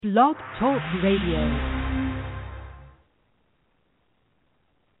Blog Talk Radio.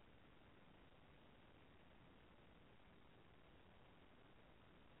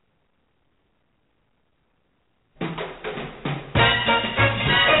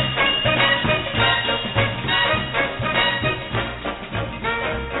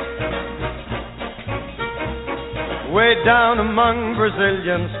 Way down among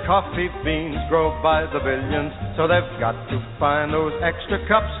Brazilians, coffee beans grow by the billions, so they've got to find those extra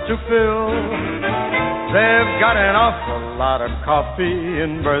cups to fill. They've got an awful lot of coffee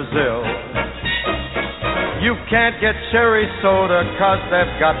in Brazil. You can't get cherry soda, 'cause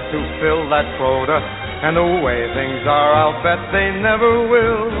they've got to fill that quota, and the way things are, I'll bet they never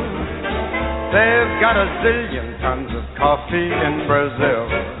will. They've got a zillion tons of coffee in Brazil.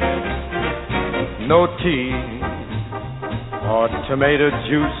 No tea or tomato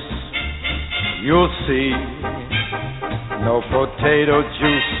juice, you'll see. No potato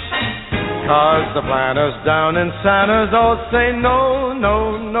juice, 'cause the planters down in Santa's all say no,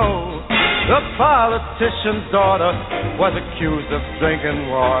 no, no. The politician's daughter was accused of drinking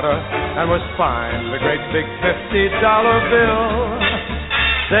water and was fined a great big $50 bill.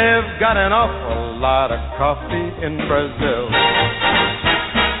 They've got an awful lot of coffee in Brazil.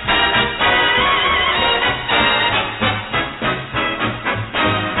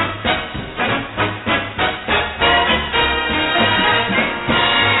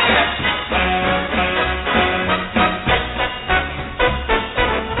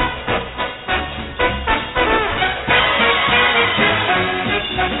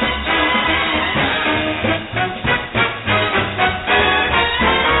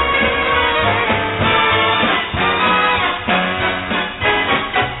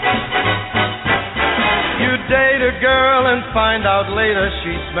 Find out later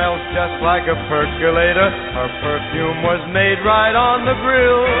she smells just like a percolator. Her perfume was made right on the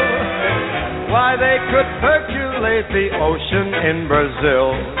grill. Why, they could percolate the ocean in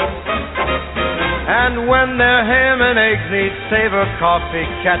Brazil. And when their ham and eggs need savor, coffee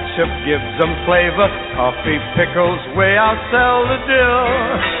ketchup gives them flavor. Coffee pickles way outsell the dill.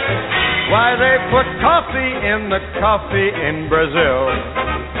 Why, they put coffee in the coffee in Brazil.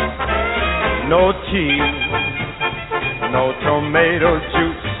 No tea, no tomato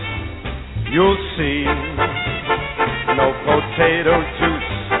juice, you'll see. No potato juice.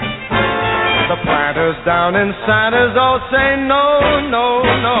 The planters down in Santa's all say no, no,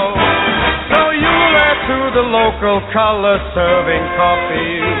 no. So you'll add to the local color, serving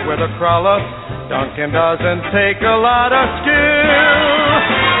coffee with a crawler. Dunkin' doesn't take a lot of skill.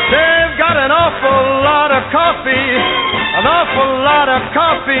 They've got an awful lot of coffee, an awful lot of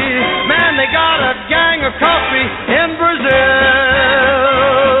coffee. Man, they got a gang of coffee in Brazil.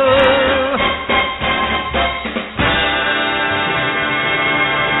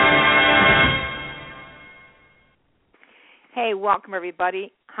 Hey, welcome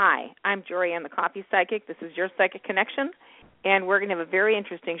everybody. Hi, I'm Jorianne, the Coffee Psychic. This is your Psychic Connection, and we're going to have a very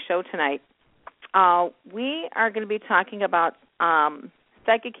interesting show tonight. We are going to be talking about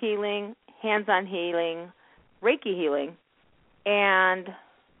psychic healing, hands-on healing, Reiki healing, and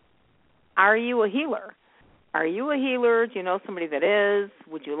are you a healer? Are you a healer? Do you know somebody that is?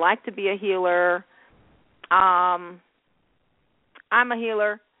 Would you like to be a healer? I'm a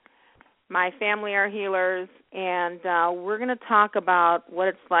healer. My family are healers, and we're going to talk about what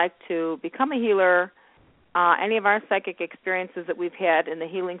it's like to become a healer, any of our psychic experiences that we've had in the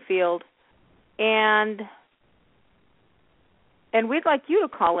healing field, and we'd like you to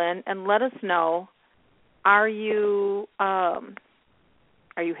call in and let us know, are you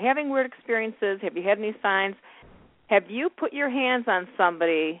having weird experiences? Have you had any signs? Have you put your hands on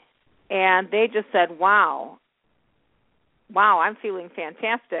somebody and they just said, wow, I'm feeling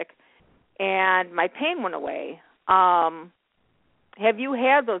fantastic, and my pain went away? Have you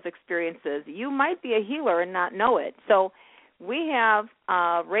had those experiences? You might be a healer and not know it. So we have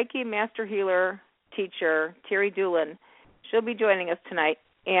Reiki Master Healer teacher, Terry Dulin. She'll be joining us tonight,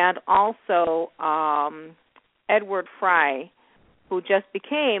 and also Edward Fry, who just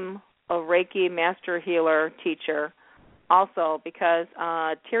became a Reiki Master Healer teacher also, because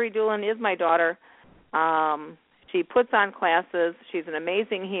Terry Dulin is my daughter. She puts on classes. She's an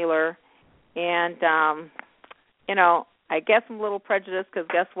amazing healer, and, I guess I'm a little prejudiced because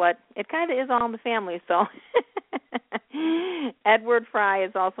guess what? It kind of is all in the family, so Edward Fry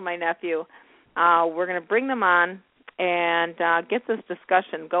is also my nephew. We're going to bring them on and get this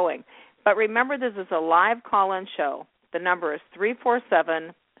discussion going. But remember, this is a live call-in show. The number is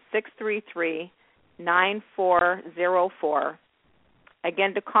 347-633-9404.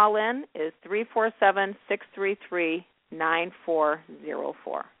 Again, to call in is 347-633-9404.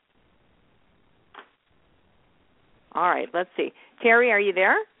 9404. All right, let's see. Terry, are you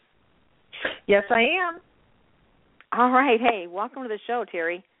there? Yes, I am. All right. Hey, welcome to the show,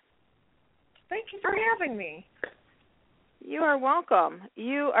 Terry. Thank you for having me. You are welcome.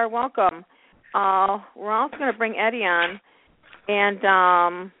 You are welcome. We're also going to bring Eddie on.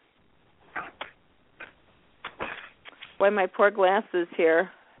 And, boy, my poor glasses here.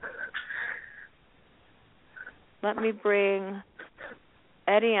 Let me bring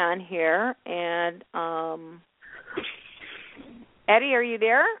Eddie on here. And, Eddie, are you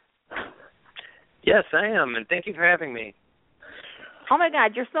there? Yes, I am, and thank you for having me. Oh, my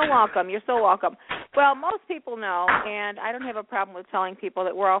God, you're so welcome. You're so welcome. Well, most people know, and I don't have a problem with telling people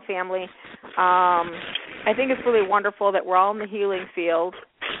that we're all family. I think it's really wonderful that we're all in the healing field.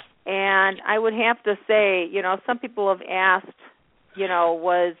 And I would have to say, some people have asked,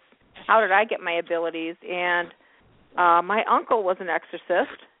 how did I get my abilities? And my uncle was an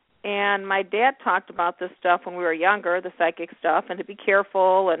exorcist, and my dad talked about this stuff when we were younger, the psychic stuff, and to be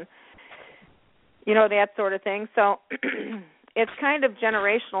careful and, that sort of thing. So it's kind of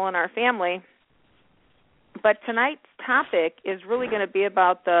generational in our family. But tonight's topic is really going to be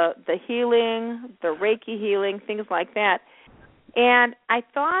about the healing, the Reiki healing, things like that. And I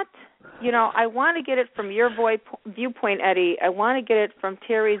thought, I want to get it from your viewpoint, Eddie. I want to get it from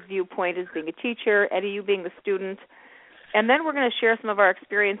Terry's viewpoint as being a teacher, Eddie, you being the student. And then we're going to share some of our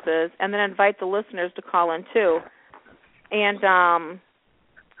experiences and then invite the listeners to call in too. And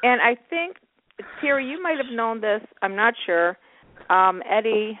I think, Terry, you might have known this. I'm not sure.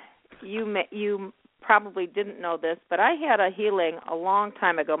 Eddie, you probably didn't know this, but I had a healing a long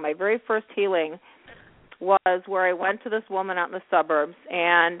time ago. My very first healing was where I went to this woman out in the suburbs,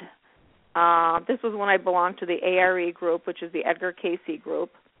 and this was when I belonged to the ARE group, which is the Edgar Casey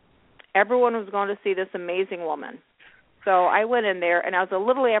group. Everyone was going to see this amazing woman. So I went in there, and I was a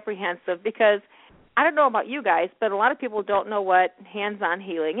little apprehensive because I don't know about you guys, but a lot of people don't know what hands-on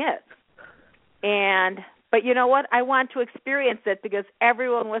healing is. But you know what? I want to experience it because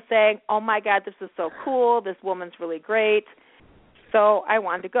everyone was saying, oh, my God, this is so cool. This woman's really great. So I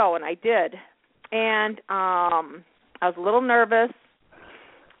wanted to go, and I did. And I was a little nervous.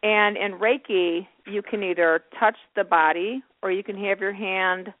 And in Reiki, you can either touch the body or you can have your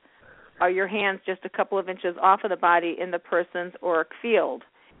hands just a couple of inches off of the body in the person's auric field.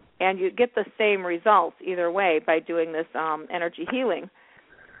 And you get the same results either way by doing this energy healing.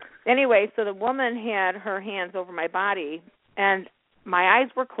 Anyway, so the woman had her hands over my body, and my eyes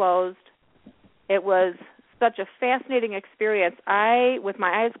were closed. It was such a fascinating experience. I, with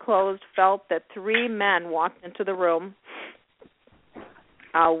my eyes closed, felt that 3 men walked into the room.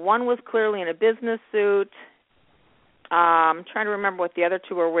 One was clearly in a business suit. I'm trying to remember what the other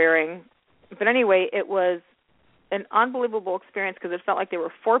 2 were wearing. But anyway, it was an unbelievable experience because it felt like there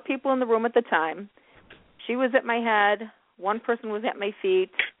were 4 people in the room at the time. She was at my head. 1 person was at my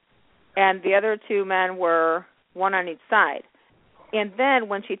feet. And the other 2 men were one on each side. And then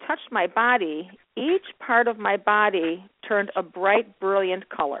when she touched my body, each part of my body turned a bright, brilliant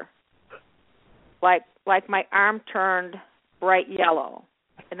color. Like my arm turned bright yellow.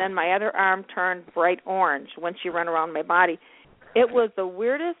 And then my other arm turned bright orange when she ran around my body. It was the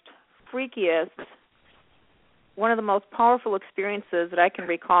weirdest, freakiest, one of the most powerful experiences that I can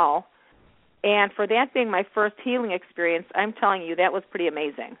recall. And for that being my first healing experience, I'm telling you, that was pretty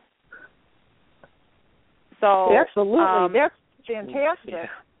amazing. So absolutely, that's fantastic. Yeah.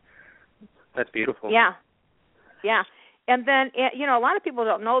 That's beautiful. Yeah. And then, a lot of people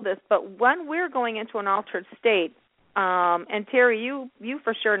don't know this, but when we're going into an altered state, and Terry, you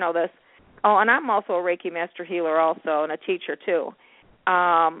for sure know this. Oh, and I'm also a Reiki master healer also and a teacher too.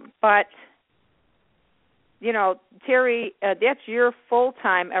 But, Terry, that's your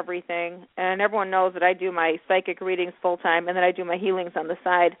full-time everything, and everyone knows that I do my psychic readings full-time, and then I do my healings on the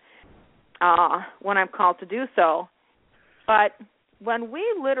side when I'm called to do so. But when we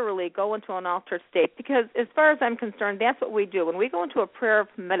literally go into an altered state, because as far as I'm concerned, that's what we do. When we go into a prayer of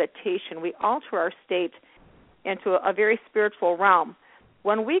meditation, we alter our state into a very spiritual realm.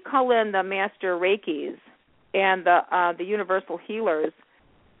 When we call in the master Reikis and the universal healers,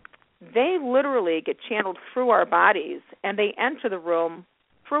 they literally get channeled through our bodies, and they enter the room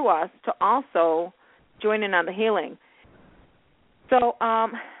through us to also join in on the healing.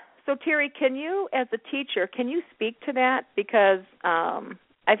 So Terry, can you, as a teacher, can you speak to that? Because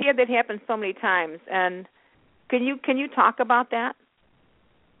I've had that happen so many times, and can you talk about that?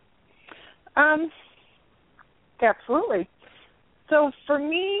 Absolutely. So for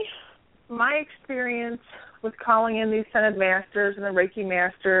me, my experience with calling in these Ascended Masters and the Reiki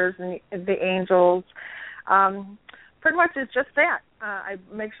Masters and the angels, pretty much it's just that. I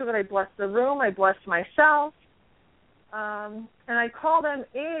make sure that I bless the room, I bless myself, and I call them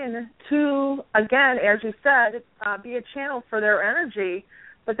in to, again, as you said, be a channel for their energy,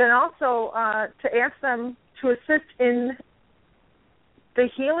 but then also to ask them to assist in the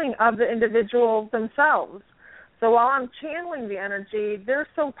healing of the individual themselves. So while I'm channeling the energy, they're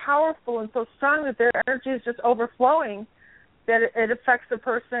so powerful and so strong that their energy is just overflowing that it affects the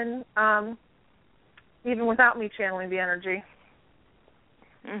person even without me channeling the energy.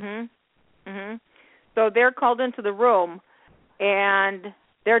 Mhm. Mhm. So they're called into the room, and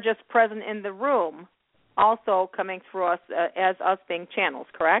they're just present in the room, also coming through us as us being channels,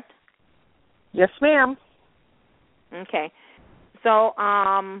 correct? Yes, ma'am. Okay. So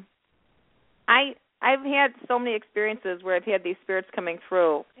I've had so many experiences where I've had these spirits coming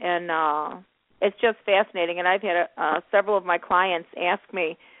through, and it's just fascinating. And I've had several of my clients ask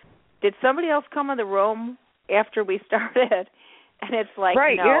me, "Did somebody else come in the room after we started?" And it's like,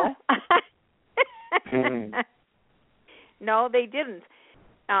 right, no. Yeah. No, they didn't.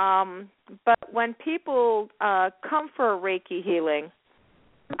 But when people come for a Reiki healing,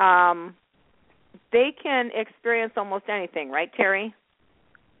 they can experience almost anything, right, Terry?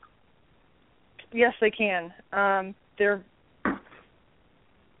 Yes, they can. They're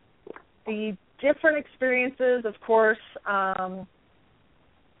the different experiences, of course,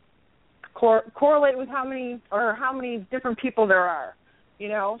 correlate with how many different people there are, you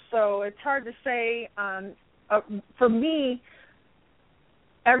know. So it's hard to say. For me,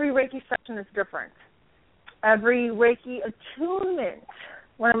 every Reiki session is different. Every Reiki attunement,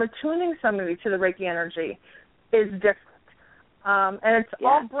 when I'm attuning somebody to the Reiki energy, is different. And it's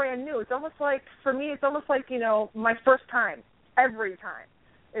all brand new. It's almost like, for me, it's almost like, you know, my first time, every time.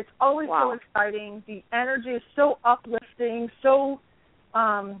 It's always so exciting. The energy is so uplifting, so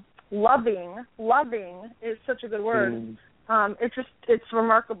loving. Loving is such a good word. It's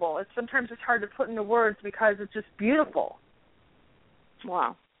remarkable. Sometimes it's hard to put into words because it's just beautiful.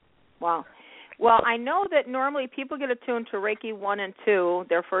 Wow. Well, I know that normally people get attuned to Reiki 1 and 2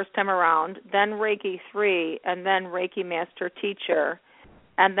 their first time around, then Reiki 3, and then Reiki Master Teacher.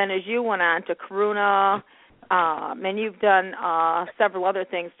 And then as you went on to Karuna, and you've done several other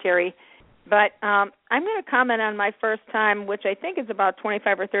things, Terry. But I'm going to comment on my first time, which I think is about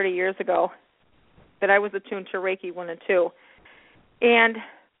 25 or 30 years ago, that I was attuned to Reiki 1 and 2. And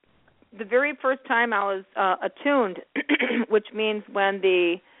the very first time I was attuned, which means when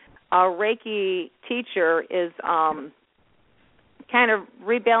the Reiki teacher is kind of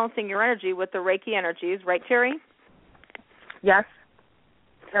rebalancing your energy with the Reiki energies, right, Terry? Yes.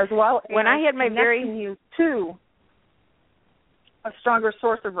 As well as when I had my connecting you to a stronger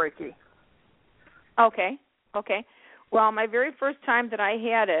source of Reiki. Okay. Well, my very first time that I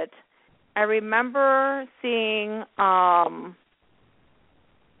had it, I remember seeing,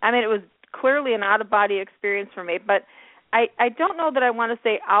 it was clearly an out-of-body experience for me, but I don't know that I want to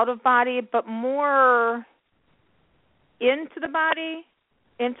say out-of-body, but more into the body,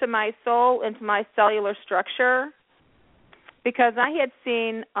 into my soul, into my cellular structure, because I had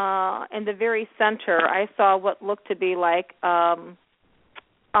seen in the very center, I saw what looked to be like a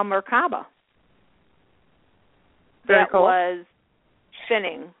Merkaba that was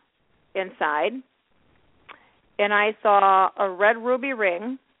spinning inside. And I saw a red ruby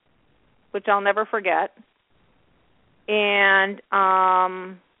ring, which I'll never forget. And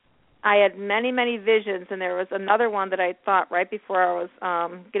I had many, many visions, and there was another one that I thought right before I was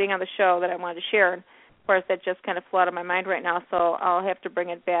getting on the show that I wanted to share. And of course, that just kind of flew out of my mind right now, so I'll have to bring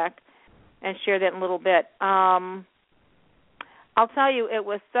it back and share that in a little bit. I'll tell you, it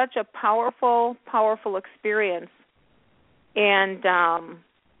was such a powerful, powerful experience, and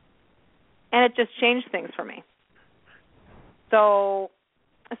it just changed things for me. So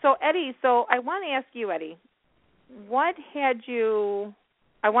Eddie, I want to ask you, Eddie, what had you?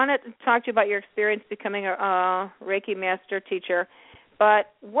 I wanted to talk to you about your experience becoming a Reiki Master Teacher,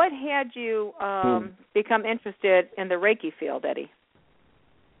 but what had you become interested in the Reiki field, Eddie?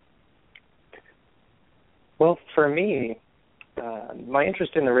 Well, for me, my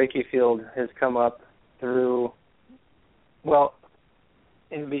interest in the Reiki field has come up through,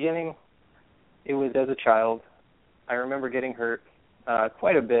 in the beginning, it was as a child. I remember getting hurt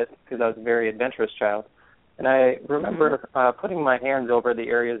quite a bit because I was a very adventurous child. And I remember putting my hands over the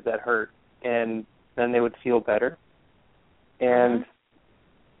areas that hurt, and then they would feel better. And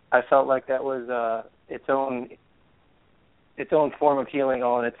I felt like that was its own form of healing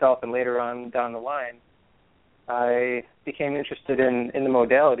all in itself. And later on down the line, I became interested in the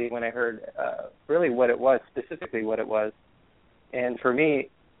modality when I heard really what it was, specifically what it was. And for me,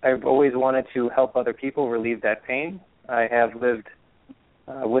 I've always wanted to help other people relieve that pain I have lived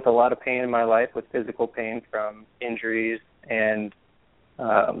with a lot of pain in my life, with physical pain from injuries and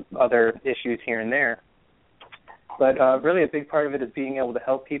other issues here and there. But really a big part of it is being able to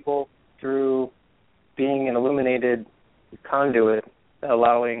help people through being an illuminated conduit,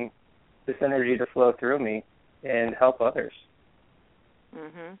 allowing this energy to flow through me and help others.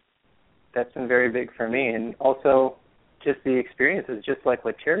 Mhm. That's been very big for me. And also just the experiences, just like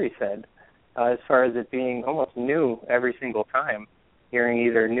what Terry said, as far as it being almost new every single time, hearing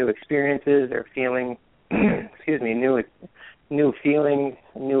either new experiences or feeling, new feelings,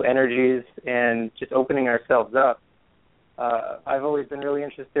 new energies, and just opening ourselves up. I've always been really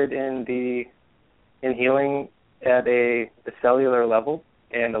interested in healing at the cellular level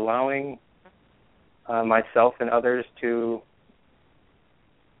and allowing myself and others to,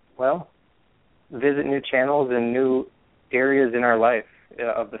 visit new channels and new areas in our life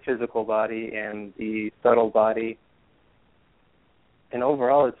of the physical body and the subtle body. And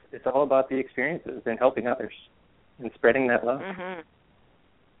overall, it's all about the experiences and helping others and spreading that love. Mhm.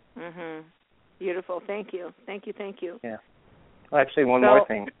 Mhm. Beautiful. Thank you. Thank you. Yeah. Well, actually, one more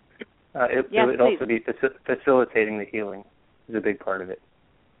thing. It would also be facilitating the healing is a big part of it.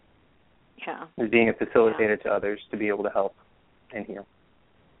 Yeah. Is being a facilitator to others to be able to help and heal.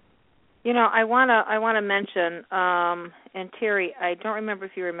 I wanna mention, and Terry, I don't remember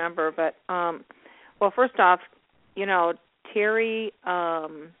if you remember, but first off, Terry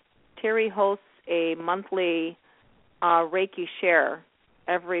hosts a monthly Reiki share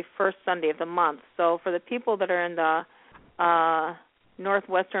every first Sunday of the month. So for the people that are in the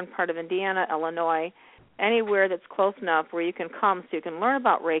northwestern part of Indiana, Illinois, anywhere that's close enough where you can come so you can learn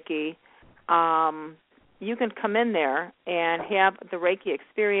about Reiki, you can come in there and have the Reiki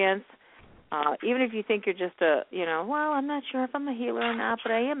experience. Even if you think you're just I'm not sure if I'm a healer or not,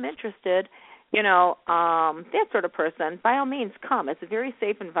 but I am interested, that sort of person, by all means come. It's a very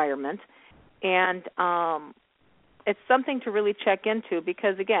safe environment, and it's something to really check into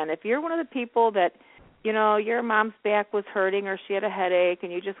because, again, if you're one of the people that, your mom's back was hurting or she had a headache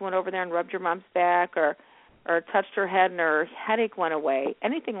and you just went over there and rubbed your mom's back or touched her head and her headache went away,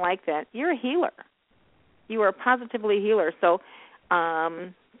 anything like that, you're a healer. You are positively a healer. So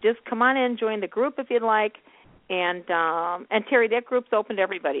just come on in, join the group if you'd like. And Terry, that group's open to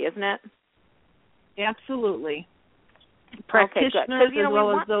everybody, isn't it? Absolutely. Practitioners as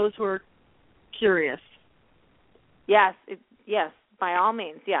well as those who are curious. Yes, by all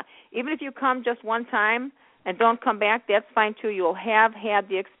means, yeah. Even if you come just one time and don't come back, that's fine too. You'll have had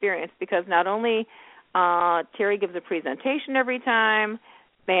the experience because not only Terry gives a presentation every time,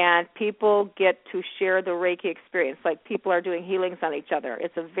 and people get to share the Reiki experience, like people are doing healings on each other.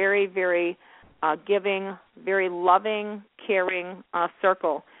 It's a very, very giving, very loving, caring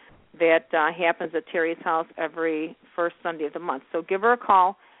circle that happens at Terry's house every first Sunday of the month. So give her a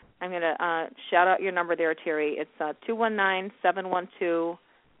call. I'm going to shout out your number there, Terry. It's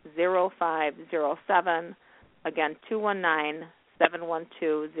 219-712-0507. Again,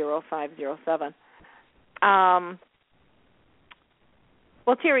 219-712-0507.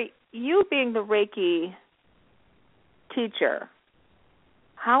 Well, Terry, you being the Reiki teacher,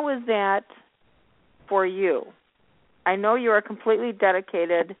 how is that for you? I know you are completely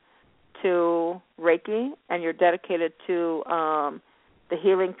dedicated to Reiki and you're dedicated to the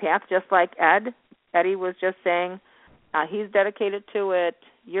healing path, just like Ed. Eddie was just saying he's dedicated to it.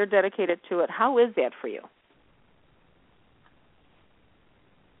 You're dedicated to it. How is that for you?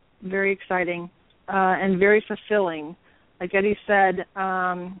 Very exciting and very fulfilling. Like Eddie said,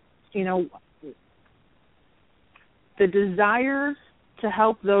 the desire to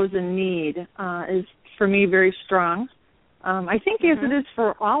help those in need is, for me, very strong. I think as it is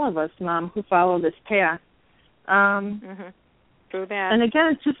for all of us, Mom, who follow this path. True that. And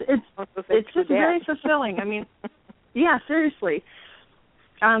again, it's just very fulfilling. I mean, yeah, seriously.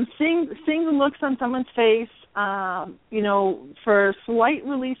 Seeing the looks on someone's face, for slight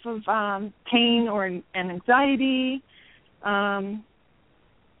relief of pain or anxiety, or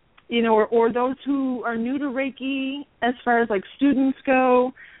those who are new to Reiki, as far as like students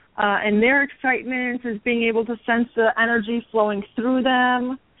go, and their excitement is being able to sense the energy flowing through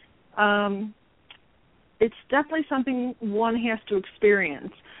them. It's definitely something one has to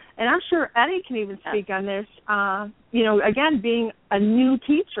experience. And I'm sure Eddie can even speak on this, again, being a new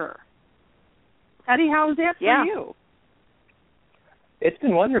teacher. Eddie, how is that for you? It's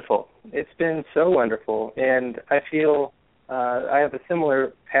been wonderful. It's been so wonderful. And I feel I have a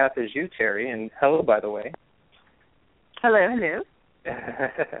similar path as you, Terry. And hello, by the way. Hello.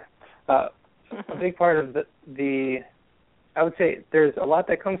 A big part of the I would say there's a lot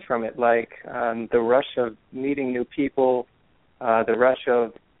that comes from it, like the rush of meeting new people, the rush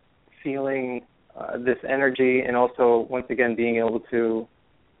of feeling this energy, and also, once again, being able to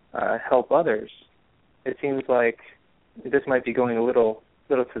help others. It seems like this might be going a little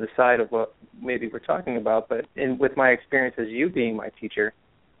to the side of what maybe we're talking about, but with my experience as you being my teacher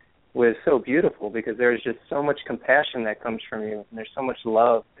was so beautiful, because there's just so much compassion that comes from you, and there's so much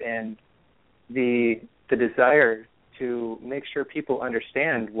love, and the desire to make sure people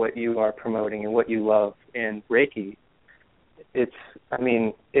understand what you are promoting and what you love in Reiki. It's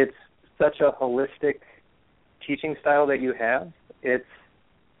such a holistic teaching style that you have.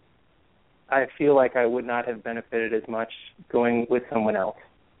 I feel like I would not have benefited as much going with someone else.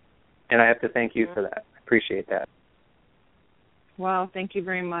 And I have to thank you for that. I appreciate that. Well, thank you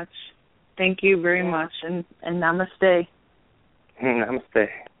very much. Thank you very much. And namaste. Namaste.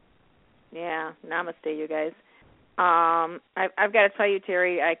 Yeah, namaste, you guys. I've got to tell you,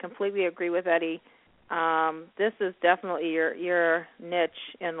 Terry, I completely agree with Eddie. This is definitely your niche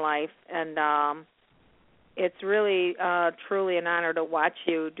in life, and it's really truly an honor to watch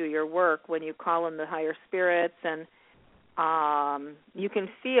you do your work when you call in the higher spirits, and you can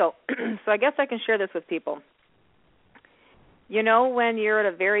feel. So I guess I can share this with people. You know, when you're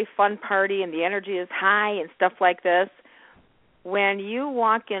at a very fun party and the energy is high and stuff like this, when you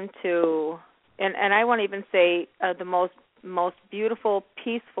walk into, and I won't even say the most beautiful,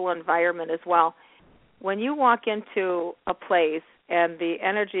 peaceful environment as well, when you walk into a place and the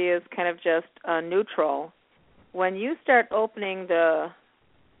energy is kind of just neutral, when you start opening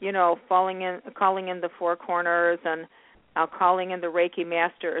calling in the four corners and calling in the Reiki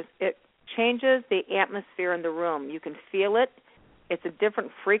masters, it changes the atmosphere in the room. You can feel it. It's a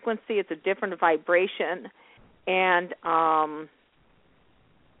different frequency. It's a different vibration. And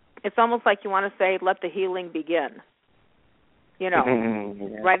it's almost like you want to say, let the healing begin. You know,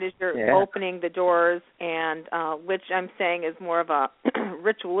 right as you're opening the doors, and which I'm saying is more of a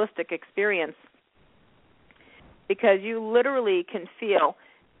ritualistic experience, because you literally can feel.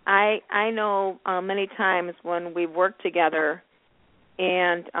 I know many times when we've worked together,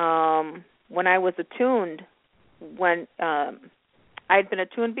 and when I was attuned, when I'd been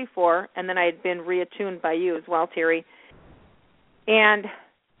attuned before, and then I had been reattuned by you as well, Terry. And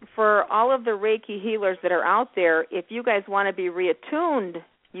for all of the Reiki healers that are out there, if you guys want to be reattuned,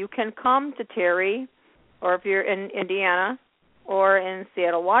 you can come to Terry, or if you're in Indiana or in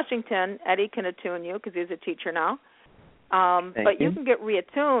Seattle, Washington, Eddie can attune you because he's a teacher now. But you can get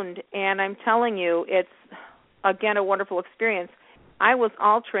reattuned, and I'm telling you, it's, again, a wonderful experience. I was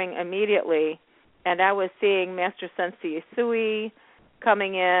altering immediately, and I was seeing Master Sensei Isui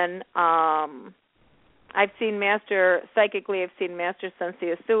coming in. I've seen Master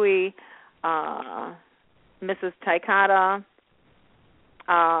Sensei Isui, Mrs. Taikata,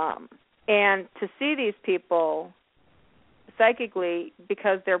 and to see these people psychically,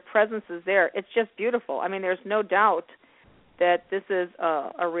 because their presence is there, it's just beautiful. I mean, there's no doubt that this is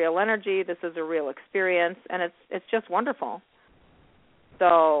a real energy, this is a real experience, and it's just wonderful.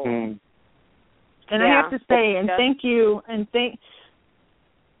 So, and I have to say, and thank you, and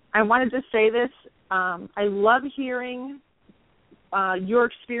I wanted to say this. I love hearing your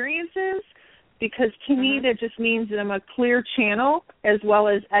experiences, because to me that just means that I'm a clear channel, as well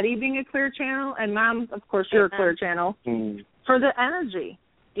as Eddie being a clear channel, and Mom, of course, you're a clear channel for the energy,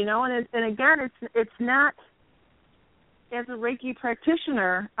 you know. And again, it's not, as a Reiki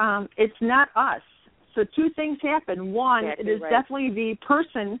practitioner, it's not us. So two things happen. One, it is definitely the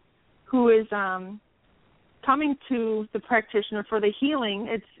person who is coming to the practitioner for the healing.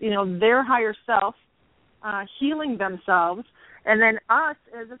 It's, you know, their higher self healing themselves, and then us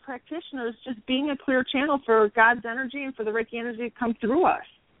as a practitioners just being a clear channel for God's energy and for the Reiki energy to come through us.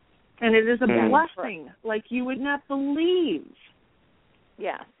 And it is a blessing like you would not believe.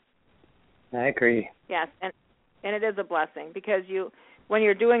 Yes. I agree. Yes, and it is a blessing, because when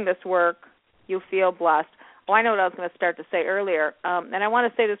you're doing this work, you feel blessed. Oh, I know what I was going to start to say earlier, and I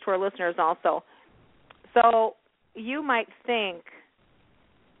want to say this to our listeners also. So you might think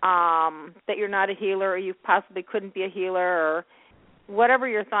that you're not a healer, or you possibly couldn't be a healer, or whatever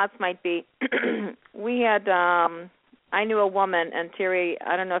your thoughts might be. We had, I knew a woman, and Terry,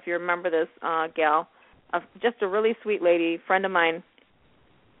 I don't know if you remember this gal, just a really sweet lady, friend of mine.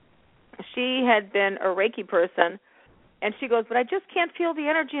 She had been a Reiki person, and she goes, but I just can't feel the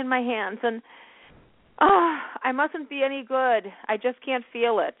energy in my hands, and I mustn't be any good. I just can't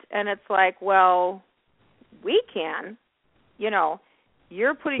feel it. And it's like, well, we can, you know.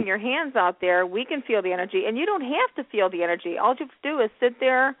 You're putting your hands out there. We can feel the energy, and you don't have to feel the energy. All you have to do is sit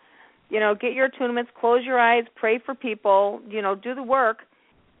there get your attunements, close your eyes, pray for people, do the work,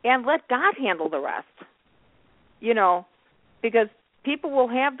 and let God handle the rest. Because people will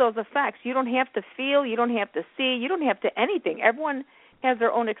have those effects. You don't have to feel, you don't have to see, you don't have to anything. Everyone has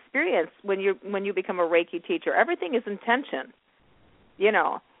their own experience when you become a Reiki teacher. Everything is intention.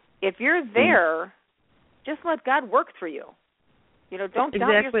 If you're there, just let God work through you. Don't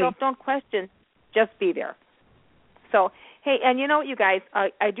doubt yourself, don't question, just be there. So, hey, and you know what, you guys,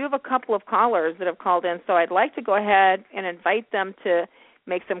 I do have a couple of callers that have called in, so I'd like to go ahead and invite them to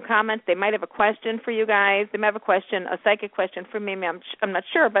make some comments. They might have a question for you guys. They might have a question, a psychic question for me. I'm not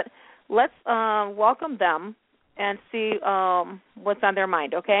sure, but let's welcome them and see what's on their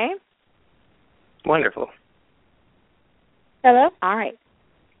mind, okay? Wonderful. Hello? All right.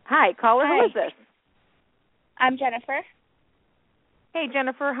 Hi, caller. Hi. Who is this? I'm Jennifer. Hey,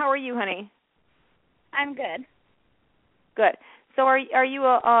 Jennifer. How are you, honey? I'm good. Good. So are you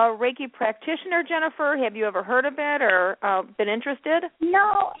a Reiki practitioner, Jennifer? Have you ever heard of it or been interested?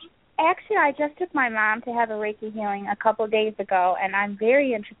 No, actually, I just took my mom to have a Reiki healing a couple of days ago, and I'm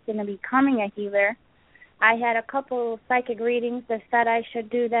very interested in becoming a healer. I had a couple psychic readings that said I should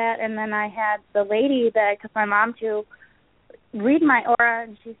do that, and then I had the lady that I took my mom to read my aura,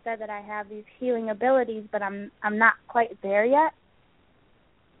 and she said that I have these healing abilities, but I'm not quite there yet.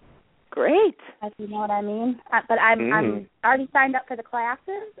 Great. If you know what I mean. But I'm already signed up for the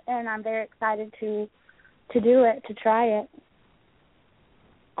classes, and I'm very excited to do it, to try it.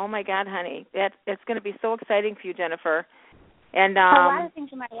 Oh my God, honey, it's going to be so exciting for you, Jennifer. And a lot of things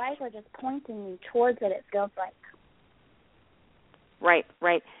in my life are just pointing me towards it. It feels like. Right.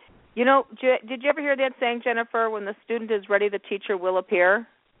 Did you ever hear that saying, Jennifer? When the student is ready, the teacher will appear.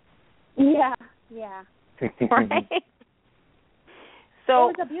 Yeah. Right. So,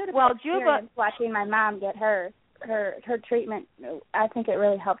 it was a beautiful experience watching my mom get her treatment. I think it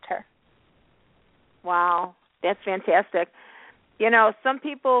really helped her. Wow, that's fantastic. Some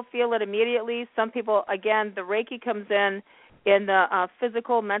people feel it immediately. Some people, again, the Reiki comes in the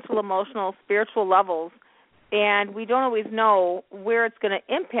physical, mental, emotional, spiritual levels, and we don't always know where it's going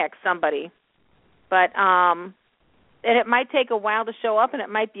to impact somebody. But and it might take a while to show up, and it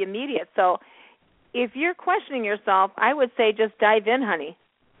might be immediate. So if you're questioning yourself, I would say just dive in, honey.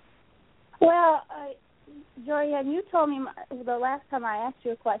 Well, Jorianne, you told me the last time I asked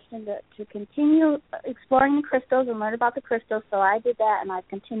you a question to continue exploring the crystals and learn about the crystals, so I did that, and I've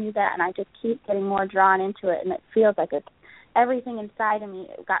continued that, and I just keep getting more drawn into it, and it feels like it's everything inside of me.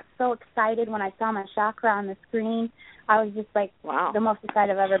 It got so excited when I saw my chakra on the screen. I was just like, wow, the most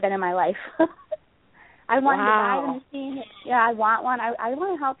excited I've ever been in my life. I wanted to buy the machine. Yeah, I want one. I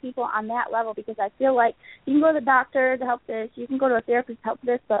want to help people on that level because I feel like you can go to the doctor to help this, you can go to a therapist to help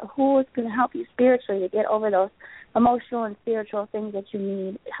this, but who is going to help you spiritually to get over those emotional and spiritual things that you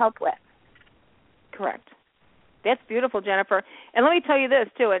need help with? Correct. That's beautiful, Jennifer. And let me tell you this,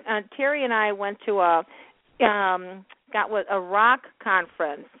 too. Terry and I went to a rock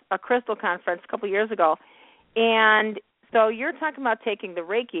conference, a crystal conference a couple years ago. And so you're talking about taking the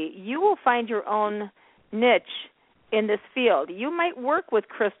Reiki. You will find your own niche in this field. You might work with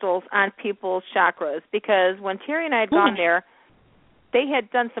crystals on people's chakras because when Terry and I had gone there, they had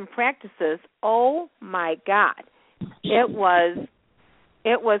done some practices. Oh my God, it was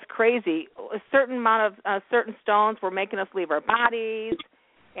crazy. A certain amount of certain stones were making us leave our bodies,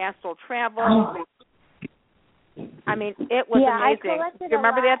 astral travel. I mean, it was amazing. You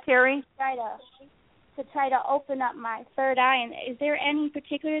remember that, Terry? To try to open up my third eye. And is there any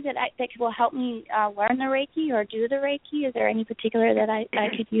particular that will help me learn the Reiki or do the Reiki? Is there any particular that I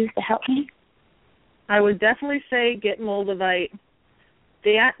could use to help me? I would definitely say get moldavite.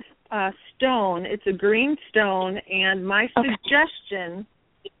 That stone, it's a green stone, and my suggestion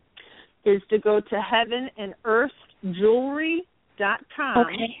is to go to heavenandearthjewelry.com.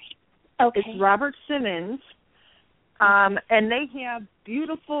 Okay. It's Robert Simmons, and they have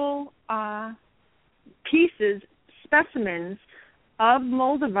beautiful pieces, specimens of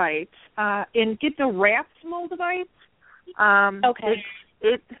moldavite, and get the wrapped moldavite.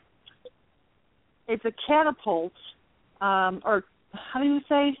 It's a catapult, or how do you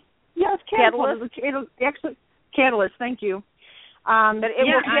say? Yeah, it's catapult. Catalyst. Catalyst. Thank you. But it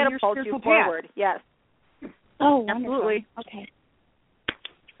will catapult you forward. Yes. Oh, absolutely. Okay.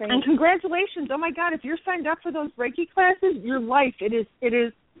 Great. And congratulations! Oh my God, if you're signed up for those Reiki classes, your life it is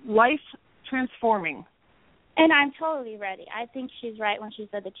life transforming. And I'm totally ready. I think she's right when she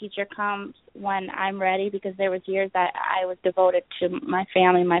said the teacher comes when I'm ready, because there was years that I was devoted to my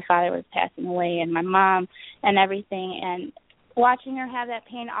family. My father was passing away and my mom and everything. And watching her have that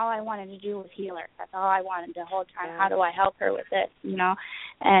pain, all I wanted to do was heal her. That's all I wanted the whole time. How do I help her with this, you know?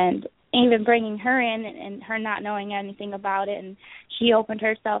 And even bringing her in and her not knowing anything about it, and she opened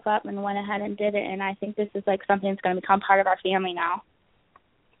herself up and went ahead and did it, and I think this is like something that's going to become part of our family now.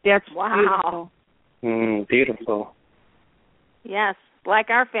 That's wow. Beautiful. Beautiful. Yes, like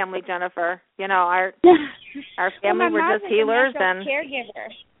our family, Jennifer. You know, our family well, were just healers a natural and caregiver.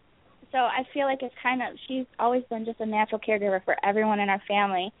 So I feel like it's kind of, she's always been just a natural caregiver for everyone in our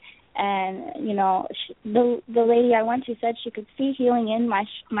family. And, you know, the lady I went to said she could see healing in my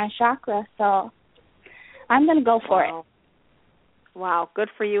chakra. So I'm going to go for it. Wow, good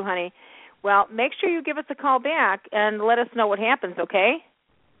for you, honey. Well, make sure you give us a call back and let us know what happens, okay?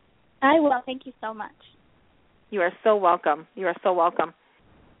 I will. Thank you so much. You are so welcome. You are so welcome.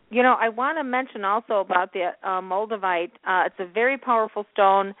 You know, I want to mention also about the Moldavite. It's a very powerful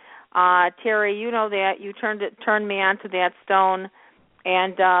stone. Terry, you know that. You turned me on to that stone.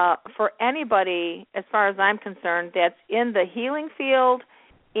 And for anybody, as far as I'm concerned, that's in the healing field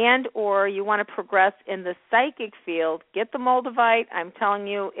and or you want to progress in the psychic field, get the Moldavite. I'm telling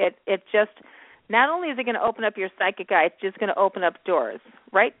you, it just, not only is it going to open up your psychic eye, it's just going to open up doors.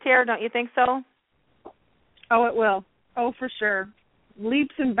 Right, Tara? Don't you think so? Oh, it will. Oh, for sure.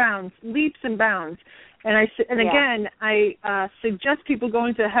 Leaps and bounds. And again, I suggest people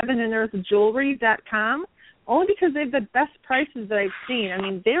going to heavenandearthjewelry.com only because they have the best prices that I've seen. I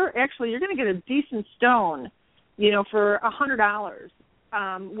mean, you're going to get a decent stone, you know, for $100,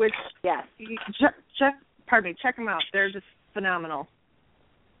 which yes. Check them out. They're just phenomenal.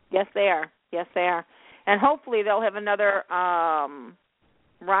 Yes, they are. Yes, they are. And hopefully they'll have another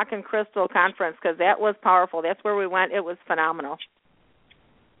Rock and Crystal conference because that was powerful. That's where we went. It was phenomenal.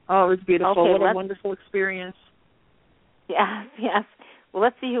 Oh, it was beautiful. Okay, what a wonderful experience. Yes. Well,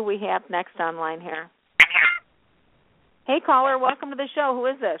 let's see who we have next online here. Hey, caller, welcome to the show. Who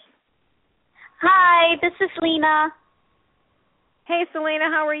is this? Hi, this is Lena. Hey, Selena,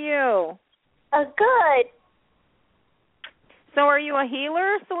 how are you? Good. So are you a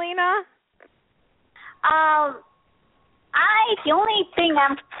healer, Selena? The only thing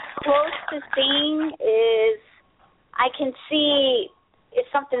I'm close to seeing is I can see if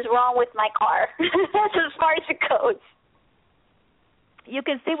something's wrong with my car. That's as far as it goes. You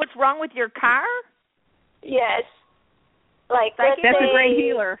can see what's wrong with your car? Yes. Like that's a great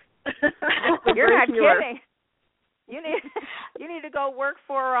healer. You're not kidding. You need to go work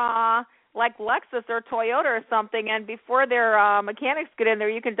for like Lexus or Toyota or something, and before their mechanics get in there,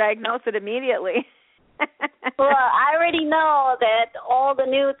 you can diagnose it immediately. Well, I already know that all the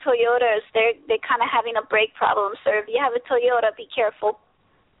new Toyotas, they're kind of having a brake problem. So if you have a Toyota, be careful.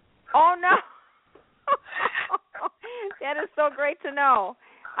 Oh no, that is so great to know.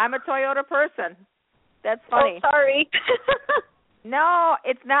 I'm a Toyota person. That's funny. Oh, sorry. No,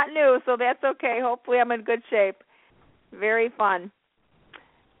 it's not new, so that's okay. Hopefully I'm in good shape. Very fun.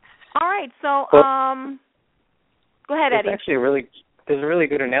 All right, so go ahead, Eddie. There's a really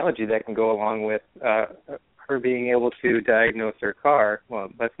good analogy that can go along with her being able to diagnose her car. Well,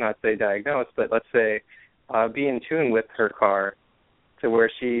 let's not say diagnose, but let's say be in tune with her car to where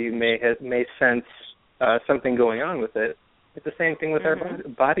she may sense something going on with it. It's the same thing with our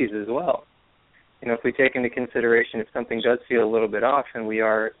bodies as well. You know, if we take into consideration if something does feel a little bit off and we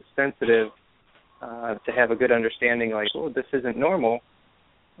are sensitive to have a good understanding like, oh, this isn't normal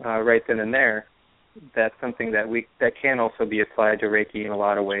right then and there, that's something that can also be applied to Reiki in a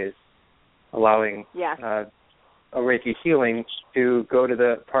lot of ways, allowing a Reiki healing to go to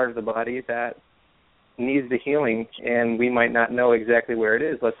the part of the body that needs the healing, and we might not know exactly where it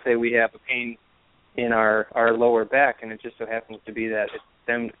is. Let's say we have a pain in our lower back, and it just so happens to be that it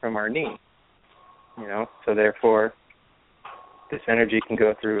stemmed from our knee. You know, so therefore, this energy can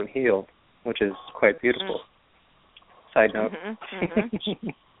go through and heal, which is quite beautiful. Side note.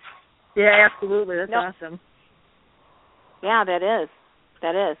 Yeah, absolutely. That's awesome. Yeah, that is.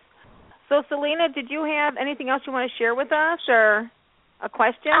 So, Selena, did you have anything else you want to share with us or a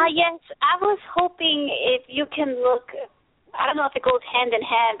question? Yes, I was hoping if you can look, I don't know if it goes hand in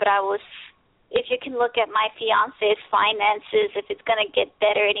hand, but if you can look at my fiance's finances, if it's going to get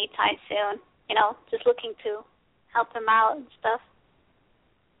better anytime soon. You know, just looking to help him out and stuff.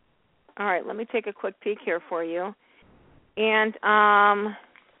 All right, let me take a quick peek here for you. And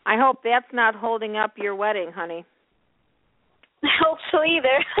I hope that's not holding up your wedding, honey. I hope so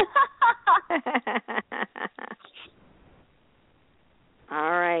either.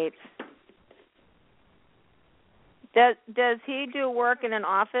 All right. Does he do work in an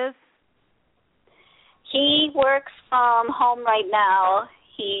office? He works from home right now.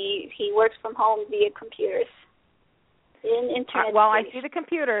 He works from home via computers. In internet. Well, I see the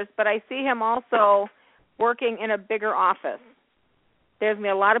computers, but I see him also working in a bigger office. There's going to be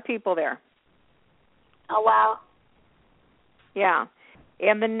a lot of people there. Oh, wow. Yeah.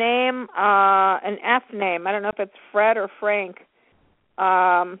 And the name, an F name, I don't know if it's Fred or Frank,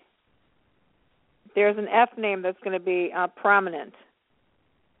 there's an F name that's going to be prominent.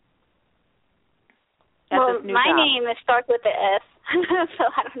 Well, my name starts with the S, so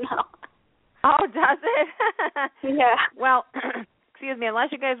I don't know. Oh, does it? Yeah. Well, excuse me,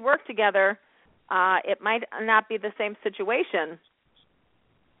 unless you guys work together, it might not be the same situation.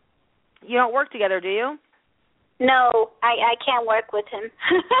 You don't work together, do you? No, I can't work with him.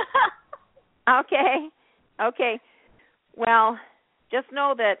 Okay. Well, just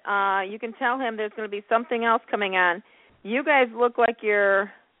know that you can tell him there's going to be something else coming on. You guys look like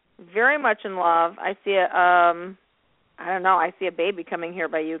you're very much in love. I see I see a baby coming here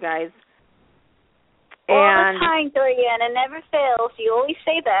by you guys. All the time, Dorian. It never fails. You always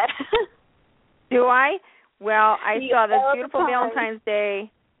say that. Do I? Well, I saw this beautiful Valentine's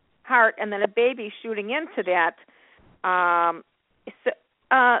Day heart and then a baby shooting into that.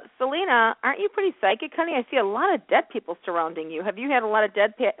 Selena, aren't you pretty psychic, honey? I see a lot of dead people surrounding you. Have you had a lot of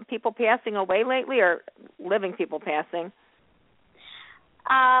dead people passing away lately, or living people passing?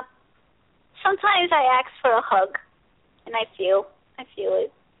 Sometimes I ask for a hug, and I feel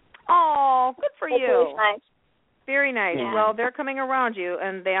it. Oh, good for you. Really nice. Very nice. Yeah. Well, they're coming around you,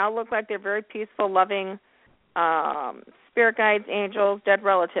 and they all look like they're very peaceful, loving spirit guides, angels, dead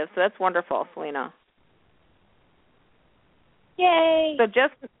relatives. So that's wonderful, Selena. Yay! So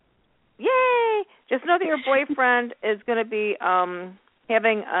just know that your boyfriend is going to be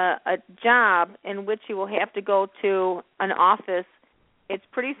having a job in which he will have to go to an office. It's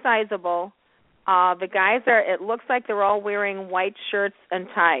pretty sizable. The guys it looks like they're all wearing white shirts and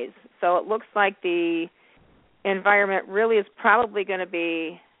ties. So it looks like the environment really is probably going to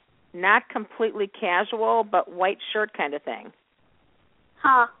be not completely casual, but white shirt kind of thing.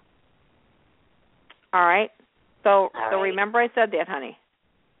 Huh. All right. So right. Remember I said that, honey.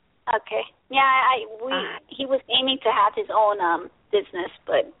 Okay. Yeah, he was aiming to have his own business,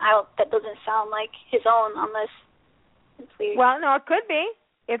 but that doesn't sound like his own unless it's weird. Well, no, it could be.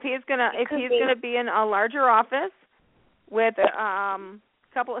 If he's gonna be in a larger office with a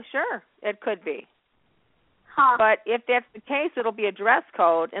couple of it could be. Huh. But if that's the case, it'll be a dress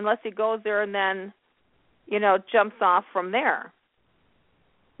code unless he goes there and then, jumps off from there.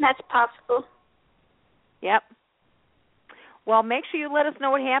 That's possible. Yep. Well, make sure you let us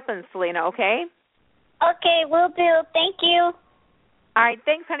know what happens, Selena, okay? Okay, will do. Thank you. All right,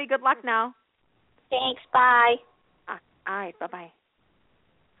 thanks, honey. Good luck now. Thanks, bye. All right, bye-bye.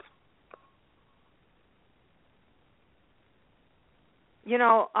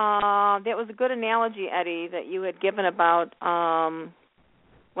 That was a good analogy, Eddie, that you had given about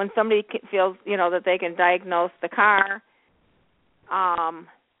when somebody feels, that they can diagnose the car,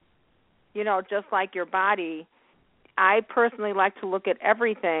 just like your body. I personally like to look at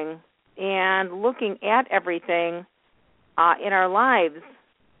everything, and looking at everything in our lives,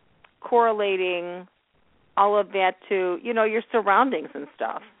 correlating all of that to, your surroundings and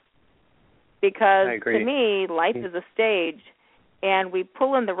stuff. Because to me, life is a stage, and we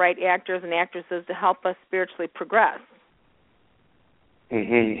pull in the right actors and actresses to help us spiritually progress.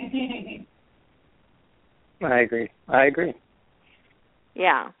 Mm-hmm. I agree.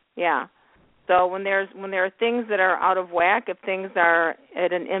 Yeah. So when there are things that are out of whack, if things are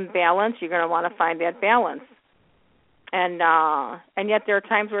at an imbalance, you're going to want to find that balance. And yet there are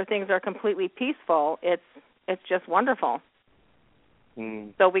times where things are completely peaceful. It's just wonderful.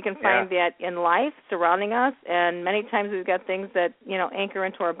 So we can find that in life surrounding us, and many times we've got things that, anchor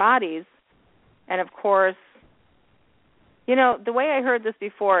into our bodies. And, of course, the way I heard this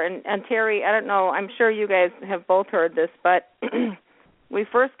before, and Terry, I don't know, I'm sure you guys have both heard this, but we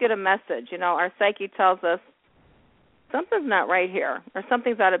first get a message. Our psyche tells us something's not right here, or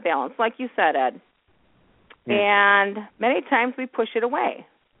something's out of balance, like you said, Ed. And many times we push it away.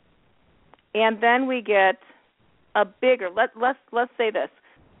 And then we get a bigger, let's say this.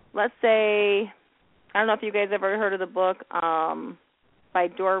 Let's say, I don't know if you guys ever heard of the book by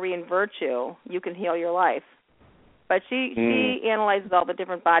Doreen Virtue, You Can Heal Your Life. But she analyzes all the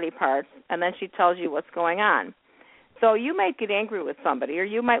different body parts, and then she tells you what's going on. So you might get angry with somebody, or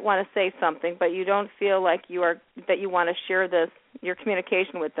you might want to say something, but you don't feel like that you want to share your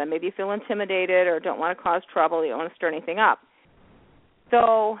communication with them. Maybe you feel intimidated or don't want to cause trouble. You don't want to stir anything up.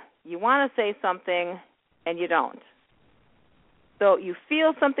 So you want to say something, and you don't. So you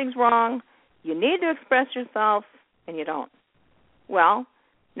feel something's wrong, you need to express yourself, and you don't. Well,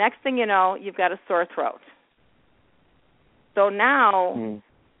 next thing you know, you've got a sore throat. So now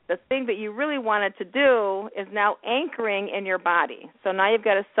the thing that you really wanted to do is now anchoring in your body. So now you've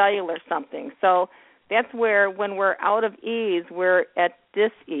got a cellular something. So that's where when we're out of ease, we're at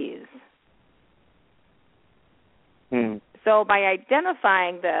dis-ease. So by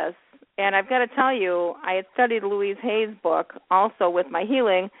identifying this, and I've got to tell you, I had studied Louise Hay's book also with my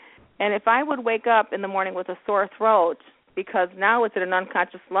healing, and if I would wake up in the morning with a sore throat, because now it's at an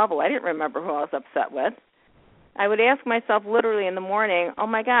unconscious level, I didn't remember who I was upset with, I would ask myself literally in the morning, oh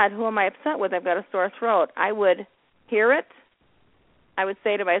my God, who am I upset with? I've got a sore throat. I would hear it. I would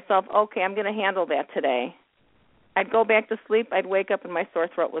say to myself, okay, I'm going to handle that today. I'd go back to sleep. I'd wake up and my sore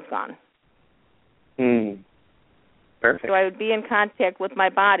throat was gone. Perfect. So I would be in contact with my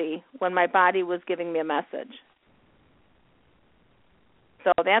body when my body was giving me a message.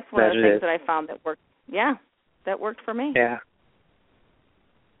 So that's one of the things that I found that worked. Yeah, that worked for me. Yeah.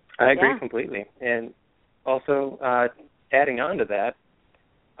 I agree completely. And also, adding on to that,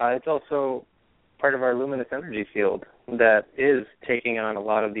 it's also part of our luminous energy field that is taking on a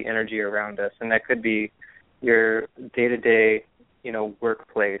lot of the energy around us, and that could be your day-to-day,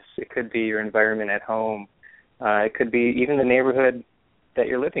 workplace. It could be your environment at home. It could be even the neighborhood that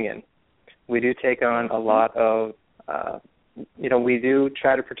you're living in. We do take on a lot of, we do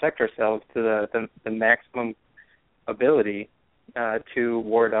try to protect ourselves to the maximum ability to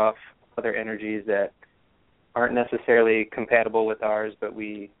ward off other energies that aren't necessarily compatible with ours, but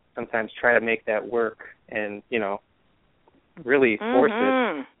we sometimes try to make that work and, really force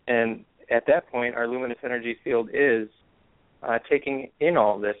it. And at that point, our luminous energy field is taking in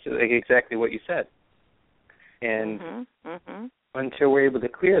all this, like exactly what you said. And until we're able to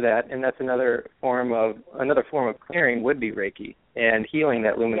clear that, and that's another form of clearing would be Reiki and healing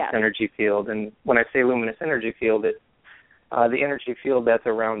that luminous energy field. And when I say luminous energy field, it's the energy field that's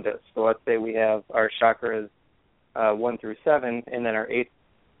around us. So let's say we have our chakras 1 through 7, and then our 8th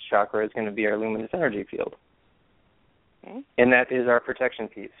chakra is going to be our luminous energy field. Okay. And that is our protection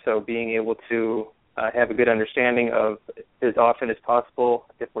piece. So being able to have a good understanding of as often as possible,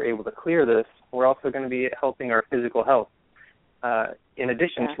 if we're able to clear this, we're also going to be helping our physical health in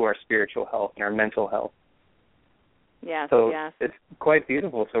addition to our spiritual health and our mental health. So it's quite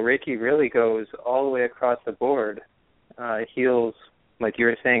beautiful. So Reiki really goes all the way across the board. It heals, like you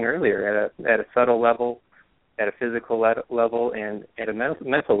were saying earlier, at a subtle level, at a physical level, and at a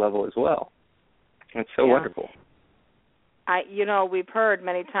mental level as well. It's so wonderful. We've heard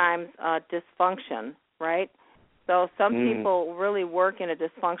many times dysfunction, right? So some people really work in a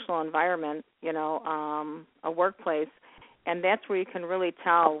dysfunctional environment, a workplace, and that's where you can really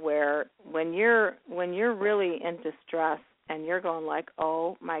tell where when you're really in distress and you're going like,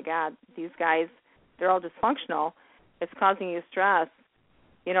 oh my God, these guys, they're all dysfunctional. It's causing you stress.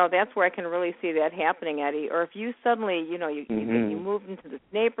 That's where I can really see that happening, Eddie. Or if you suddenly, you move into this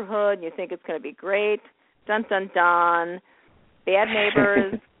neighborhood and you think it's going to be great, dun, dun, dun, bad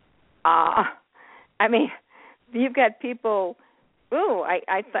neighbors. You've got people,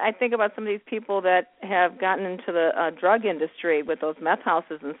 I think about some of these people that have gotten into the drug industry with those meth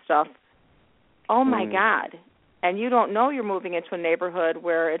houses and stuff. Oh, my God. And you don't know you're moving into a neighborhood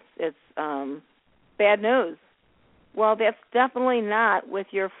where it's bad news. Well, that's definitely not with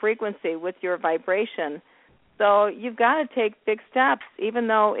your frequency, with your vibration. So you've got to take big steps, even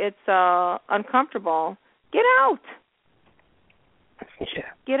though it's uncomfortable. Get out.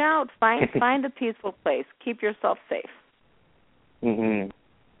 Yeah. Get out. Find a peaceful place. Keep yourself safe.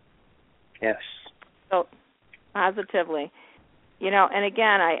 Yes. So positively. And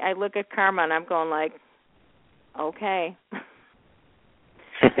again, I look at karma and I'm going like, okay.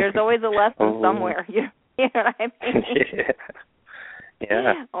 There's always a lesson somewhere. You know what I mean?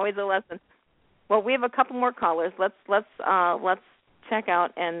 Yeah. Always a lesson. Well, we have a couple more callers. Let's check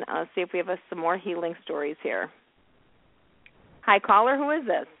out and see if we have some more healing stories here. Hi, caller. Who is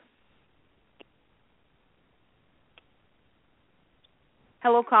this?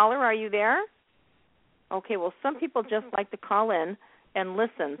 Hello, caller. Are you there? Okay. Well, some people just like to call in and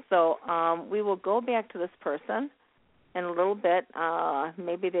listen. So we will go back to this person in a little bit.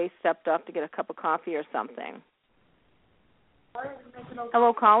 Maybe they stepped up to get a cup of coffee or something.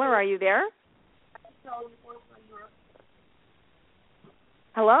 Hello, caller. Are you there?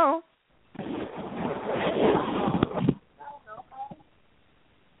 Hello?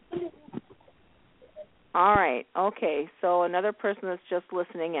 All right. Okay. So another person that's just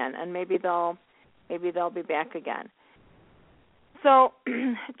listening in, and maybe they'll be back again. So,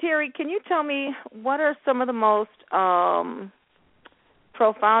 Terry, can you tell me what are some of the most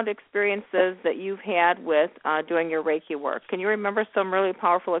profound experiences that you've had with doing your Reiki work? Can you remember some really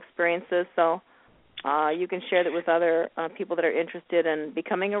powerful experiences? So. you can share that with other people that are interested in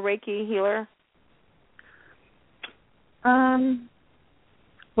becoming a Reiki healer?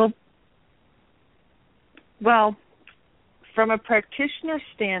 Well, from a practitioner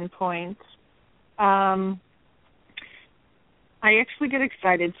standpoint, I actually get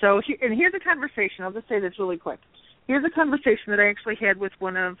excited. So, here's a conversation. I'll just say this really quick. Here's a conversation that I actually had with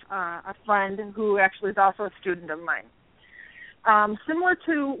one of a friend who actually is also a student of mine. Similar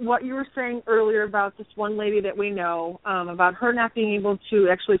to what you were saying earlier about this one lady that we know, about her not being able to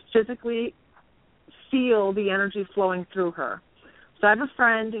actually physically feel the energy flowing through her. So I have a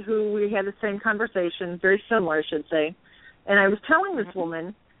friend who we had the same conversation, very similar, I should say, and I was telling this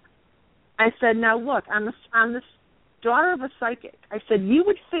woman, I said, now look, I'm this daughter of a psychic. I said, you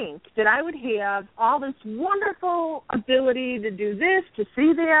would think that I would have all this wonderful ability to do this, to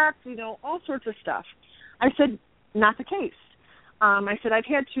see that, all sorts of stuff. I said, not the case. I said, I've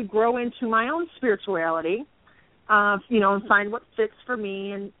had to grow into my own spirituality, and find what fits for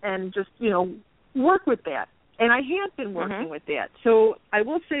me and just, work with that. And I have been working with that. So I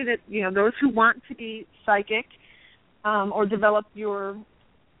will say that, those who want to be psychic or develop your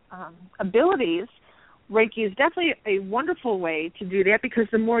abilities, Reiki is definitely a wonderful way to do that, because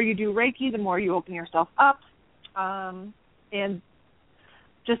the more you do Reiki, the more you open yourself up, and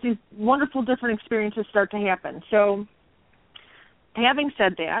just these wonderful different experiences start to happen. So having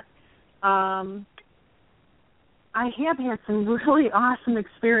said that, I have had some really awesome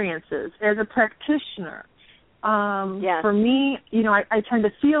experiences as a practitioner. Yes. For me, I tend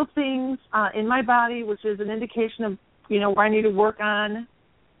to feel things in my body, which is an indication of, where I need to work on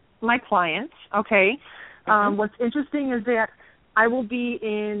my clients, okay? What's interesting is that I will be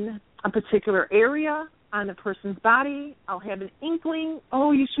in a particular area on a person's body. I'll have an inkling,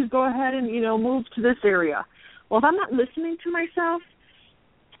 you should go ahead and, move to this area. Well, if I'm not listening to myself,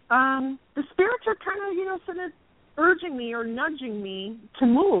 the spirits are kind of, sort of urging me or nudging me to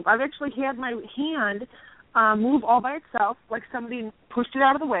move. I've actually had my hand move all by itself, like somebody pushed it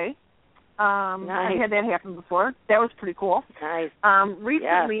out of the way. Nice. I've had that happen before. That was pretty cool. Nice.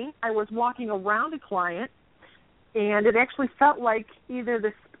 Recently, yes. I was walking around a client, and it actually felt like either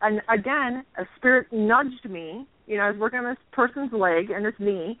a spirit nudged me. I was working on this person's leg and his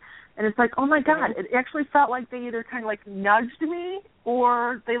knee, and it's like, oh, my God, it actually felt like they either kind of like nudged me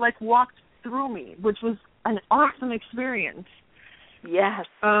or they like walked through me, which was an awesome experience. Yes.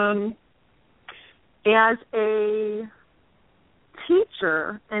 As a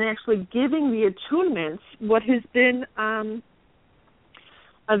teacher and actually giving the attunements, what has been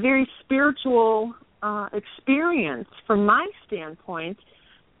a very spiritual experience from my standpoint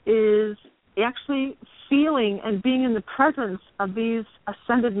is actually feeling and being in the presence of these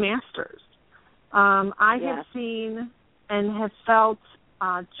ascended masters. I have seen and have felt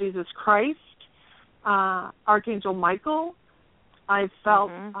Jesus Christ, Archangel Michael. I've felt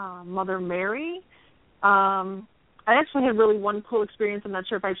Mother Mary. I actually had really one cool experience. I'm not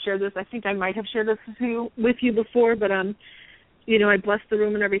sure if I've shared this. I think I might have shared this with you before, but I blessed the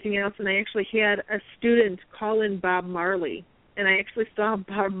room and everything else, and I actually had a student call in Bob Marley, and I actually saw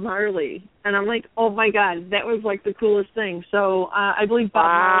Bob Marley, and I'm like, oh my God, that was like the coolest thing. So I believe Bob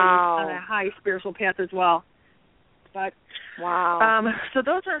Marley is on a high spiritual path as well. But so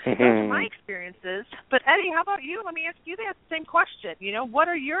those are my experiences. But Eddie, how about you? Let me ask you that same question. What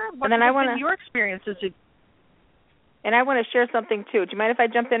have been your experiences? And I want to share something too. Do you mind if I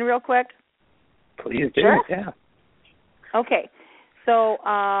jump in real quick? Please do. Sure. Yeah. Okay. So,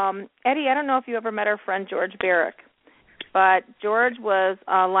 Eddie, I don't know if you ever met our friend George Barrick, but George was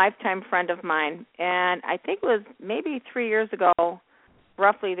a lifetime friend of mine, and I think it was maybe 3 years ago,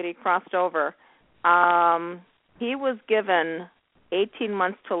 roughly, that he crossed over. He was given 18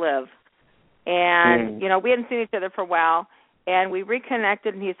 months to live, and, we hadn't seen each other for a while, and we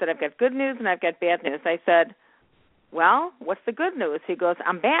reconnected, and he said, I've got good news and I've got bad news. I said, well, what's the good news? He goes,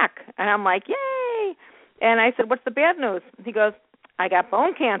 I'm back. And I'm like, yay. And I said, what's the bad news? He goes, I got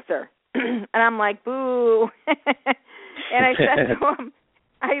bone cancer. And I'm like, boo. And I said to him,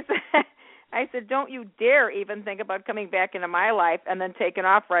 I said, don't you dare even think about coming back into my life and then taking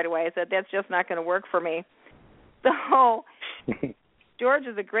off right away. I said, that's just not going to work for me. So George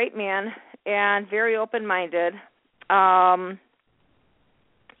is a great man and very open-minded.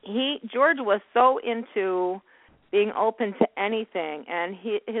 George was so into being open to anything, and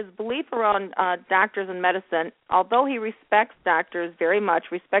his belief around doctors and medicine, although he respected doctors very much,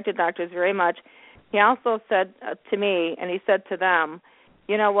 he also said to me, and he said to them,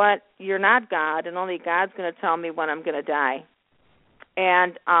 you know what, you're not God, and only God's going to tell me when I'm going to die.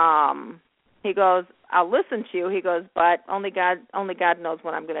 And he goes, I'll listen to you. He goes, but only God knows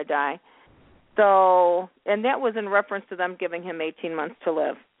when I'm going to die. So, and that was in reference to them giving him 18 months to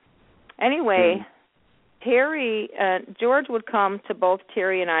live. Anyway, George would come to both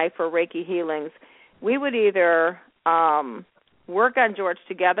Terry and I for Reiki healings. We would either work on George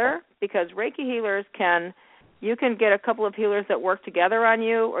together, because Reiki healers you can get a couple of healers that work together on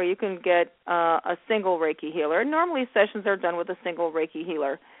you, or you can get a single Reiki healer. Normally sessions are done with a single Reiki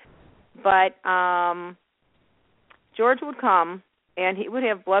healer. But George would come, and he would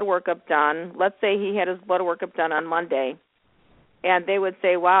have blood workup done. Let's say he had his blood workup done on Monday, and they would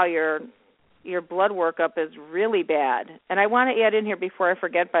say, wow, your blood workup is really bad. And I want to add in here before I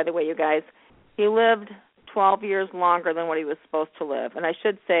forget, by the way, you guys, he lived 12 years longer than what he was supposed to live, and I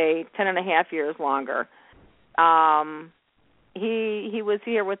should say 10 and a half years longer. He was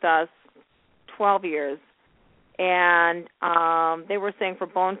here with us 12 years, and they were saying for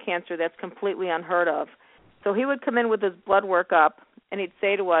bone cancer that's completely unheard of. So he would come in with his blood work up, and he'd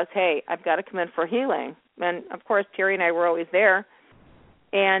say to us, hey, I've got to come in for healing. And, of course, Terry and I were always there.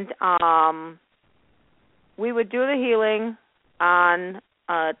 And we would do the healing on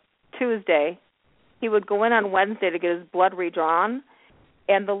Tuesday. He would go in on Wednesday to get his blood redrawn.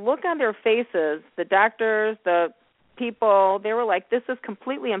 And the look on their faces, the doctors, the people, they were like, this is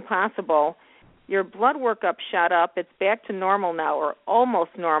completely impossible. Your blood workup shot up. It's back to normal now, or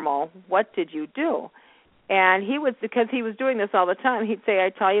almost normal. What did you do? And he would, because he was doing this all the time, he'd say, I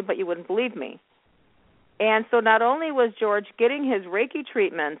tell you, but you wouldn't believe me. And so not only was George getting his Reiki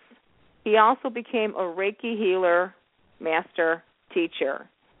treatments, he also became a Reiki healer, master teacher.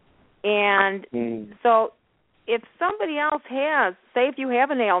 And so if somebody else has, say if you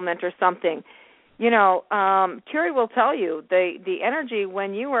have an ailment or something, Terry will tell you the energy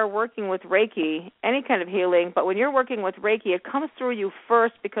when you are working with Reiki, any kind of healing, but when you're working with Reiki, it comes through you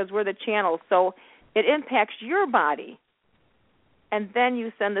first because we're the channel. So it impacts your body. And then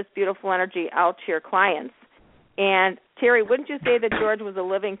you send this beautiful energy out to your clients. And, Terry, wouldn't you say that George was a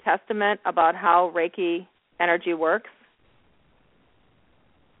living testament about how Reiki energy works?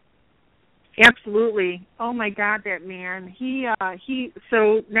 Absolutely. Oh, my God, that man.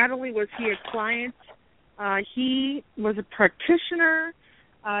 So not only was he a client, he was a practitioner.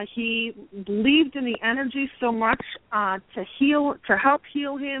 He believed in the energy so much to help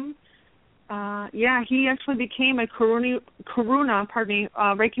heal him. He actually became a Reiki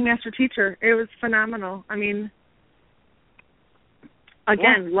master teacher. It was phenomenal. I mean,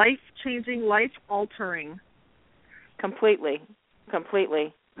 again, life-changing, life-altering. Completely.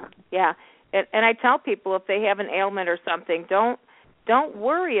 Yeah. And I tell people if they have an ailment or something, don't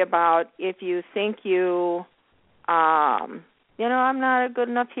worry about if you think I'm not a good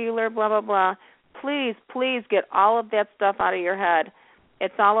enough healer, blah, blah, blah. Please get all of that stuff out of your head.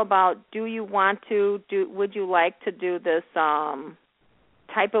 It's all about, would you like to do this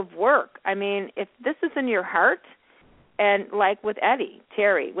type of work? I mean, if this is in your heart, and like with Eddie,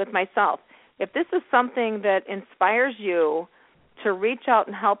 Terry, with myself, if this is something that inspires you to reach out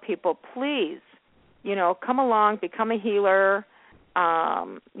and help people, please, come along, become a healer.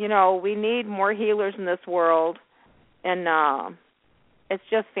 We need more healers in this world, and it's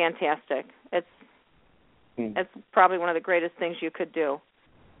just fantastic. It's probably one of the greatest things you could do.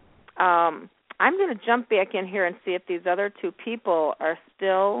 I'm going to jump back in here and see if these other two people are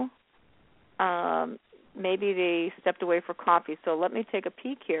still, maybe they stepped away for coffee, so let me take a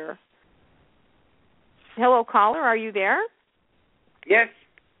peek here. Hello, caller, are you there? Yes.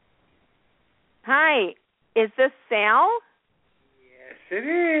 Hi, is this Sal? Yes, it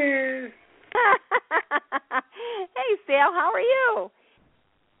is. Hey, Sal, how are you?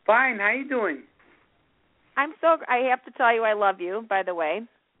 Fine, how you doing? I have to tell you I love you, by the way.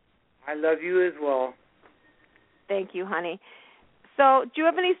 I love you as well. Thank you, honey. So, do you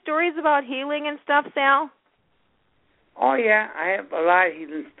have any stories about healing and stuff, Sal? Oh, yeah, I have a lot of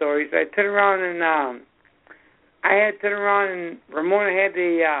healing stories. I turned around and, Ramona had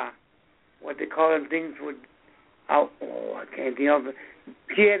the, what they call them things with, I can't think of it.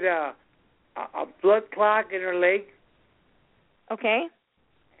 She had a blood clot in her leg. Okay.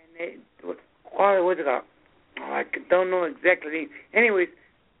 And what's it called? I don't know exactly. Anyways,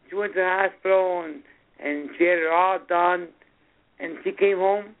 she went to the hospital and she had it all done. And she came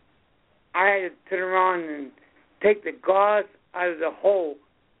home. I had to turn around and take the gauze out of the hole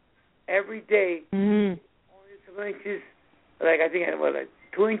every day. Mm-hmm. Only some inches, like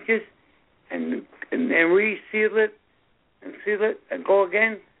 2 inches, and re-seal it and seal it and go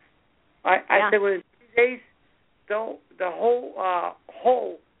again. I said within 3 days, the whole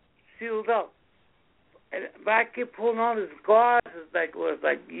hole sealed up. But I kept pulling all this gauze. It was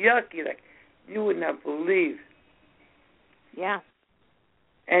like yucky, like you would not believe. Yeah.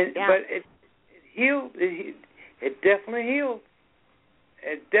 But it healed. It definitely healed.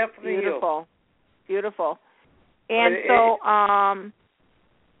 It definitely healed. Beautiful. And so,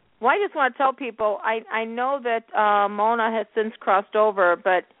 well, I just want to tell people, I know that Mona has since crossed over,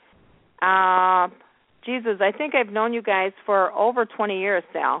 but Jesus, I think I've known you guys for over 20 years,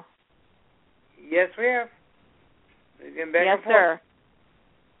 Sal. Yes, we have. Yes, sir.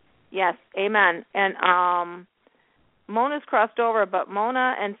 Yes, amen. And Mona's crossed over, but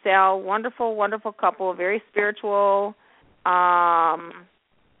Mona and Sal, wonderful, wonderful couple, very spiritual.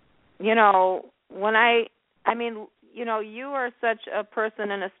 You know, you are such a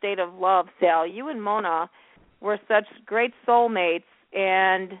person in a state of love, Sal. You and Mona were such great soulmates,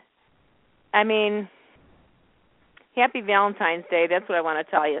 and I mean, happy Valentine's Day. That's what I want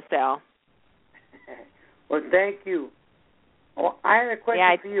to tell you, Sal. Well, thank you. Well, I had a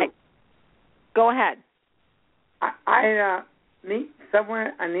question for you. Go ahead. I meet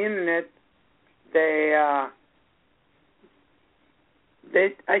somewhere on the internet.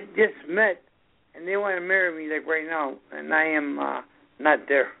 I just met, and they want to marry me like right now, and I am not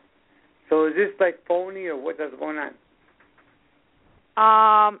there. So is this like phony, or what is going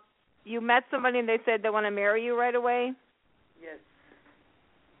on? You met somebody and they said they want to marry you right away? Yes.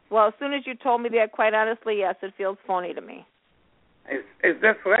 Well, as soon as you told me that, quite honestly, yes, it feels phony to me.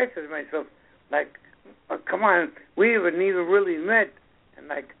 That's what I said to myself. Like, come on, we haven't even really met, and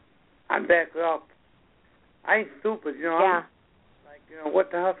like, I'm back up. I ain't stupid, you know. Yeah.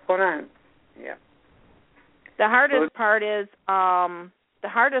 What the hell's going on? Yeah. The hardest part is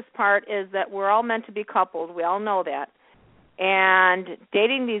that we're all meant to be coupled. We all know that. And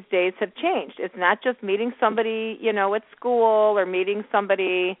dating these days have changed. It's not just meeting somebody, at school or meeting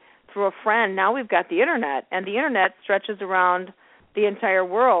somebody through a friend. Now we've got the Internet, and the Internet stretches around the entire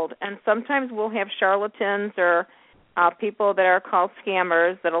world. And sometimes we'll have charlatans or people that are called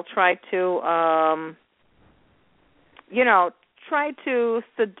scammers that'll try to, try to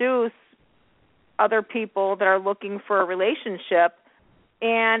seduce other people that are looking for a relationship.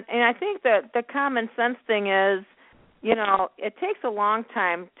 And I think that the common sense thing is, it takes a long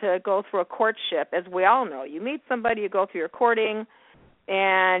time to go through a courtship, as we all know. You meet somebody, you go through your courting,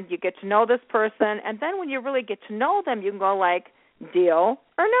 and you get to know this person. And then when you really get to know them, you can go like, deal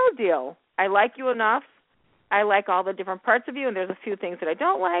or no deal. I like you enough. I like all the different parts of you, and there's a few things that I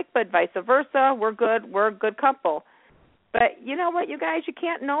don't like, but vice versa. We're good. We're a good couple. But you know what, you guys, you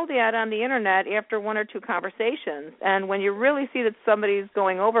can't know that on the Internet after one or two conversations. And when you really see that somebody's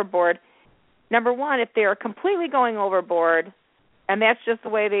going overboard, number one, if they are completely going overboard and that's just the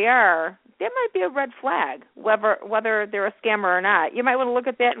way they are, that might be a red flag, whether they're a scammer or not. You might want to look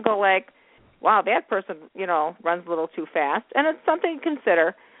at that and go like, wow, that person, runs a little too fast. And it's something to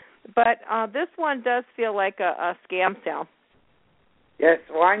consider. But this one does feel like a scam, Sal. Yes,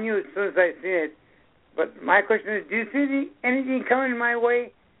 well, I knew as soon as I see it. But my question is, do you see anything coming my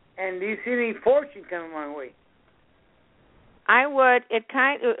way, and do you see any fortune coming my way? I would. It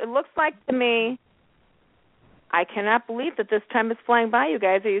looks like to me, I cannot believe that this time is flying by, you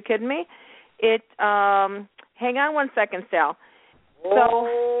guys. Are you kidding me? Hang on one second, Sal.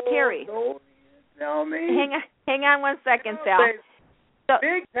 So, Terry. Tell me. Hang on one second, Sal.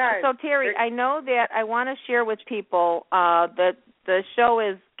 Big time. So, Terry, I know that I want to share with people that the show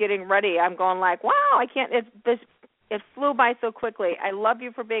is getting ready. I'm going like, wow, I can't. It flew by so quickly. I love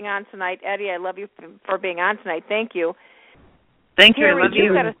you for being on tonight, Eddie. I love you for being on tonight. Thank you. Thank you. Terry, I love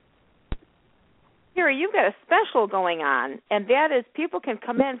you. Terry, you've got a special going on, and that is people can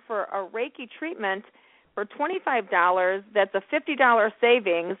come in for a Reiki treatment for $25. That's a $50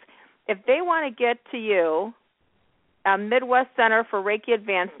 savings. If they want to get to you, Midwest Center for Reiki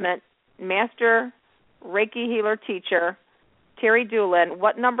Advancement, Master Reiki Healer Teacher, Terry Dulin,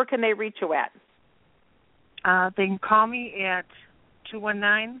 what number can they reach you at? They can call me at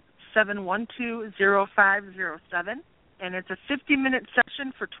 219-712-0507, and it's a 50-minute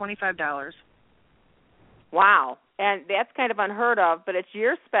session for $25. Wow, and that's kind of unheard of, but it's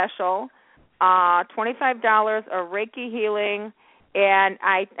your special, $25 of Reiki healing, and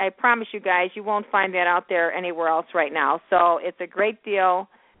I promise you guys, you won't find that out there anywhere else right now. So it's a great deal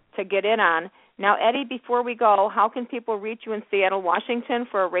to get in on. Now, Eddie, before we go, how can people reach you in Seattle, Washington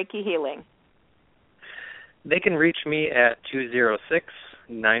for a Reiki healing? They can reach me at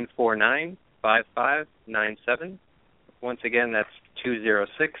 206-949-5597. Once again, that's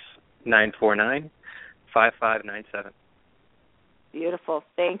 206-949-5597. Beautiful.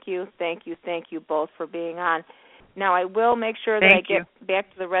 Thank you both for being on. Now, I will make sure that I get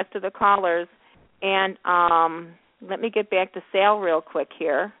back to the rest of the callers, and let me get back to Sal real quick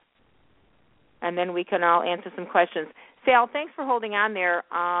here, and then we can all answer some questions. Sal, thanks for holding on there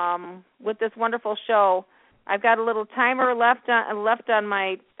with this wonderful show. I've got a little timer left on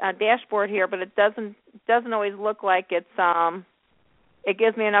my dashboard here, but it doesn't always look like it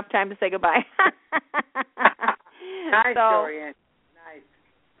gives me enough time to say goodbye. Nice, Dorian. Nice.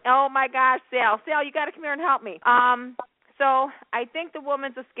 Oh my gosh, Sal, you got to come here and help me. So I think the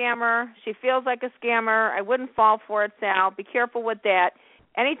woman's a scammer. She feels like a scammer. I wouldn't fall for it, Sal. Be careful with that.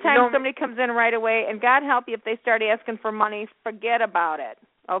 Anytime somebody comes in right away, and God help you if they start asking for money, forget about it.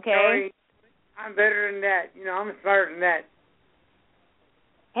 Okay? Sorry. I'm better than that. I'm smarter than that.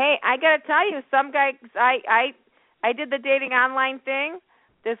 Hey, I got to tell you, some guy, I did the dating online thing.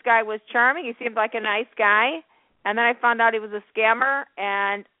 This guy was charming. He seemed like a nice guy. And then I found out he was a scammer,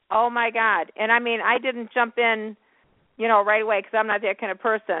 and oh, my God. And, I mean, I didn't jump in, right away because I'm not that kind of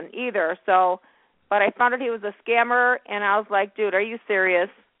person either. But I found out he was a scammer, and I was like, dude, are you serious?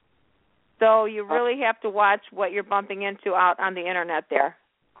 So you really have to watch what you're bumping into out on the Internet there.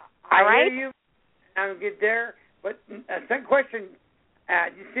 All right? I hear you. I'll get there. But second question, do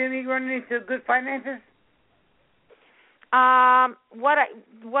you see me running into good finances? What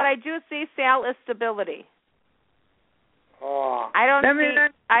I do see, Sal, is stability. Oh. I don't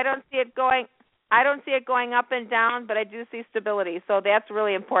see it going up and down, but I do see stability. So that's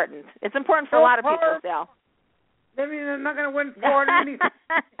really important. It's important for a lot of people, Sal. That means I'm not going to win for anything.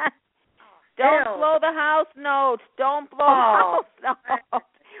 Don't blow the house note. Don't blow the house note.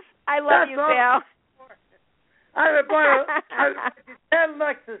 I love you, Sal. I bought 10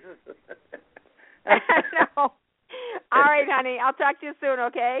 Lexuses. No. All right, honey. I'll talk to you soon,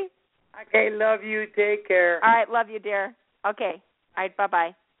 okay? Okay, love you. Take care. All right, love you, dear. Okay. All right,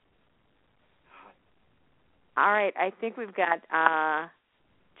 bye-bye. All right, I think we've got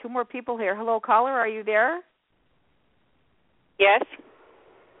 2 more people here. Hello, caller. Are you there? Yes.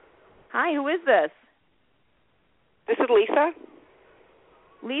 Hi, who is this? This is Lisa.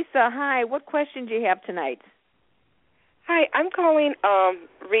 Lisa, hi. What question do you have tonight? Hi, I'm calling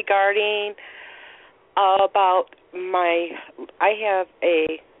regarding about I have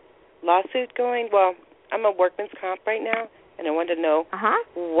a lawsuit going. Well, I'm a workman's comp right now, and I wanted to know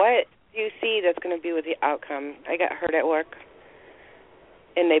what do you see that's going to be with the outcome. I got hurt at work,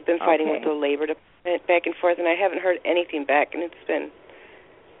 and they've been fighting with the labor department back and forth, and I haven't heard anything back, and it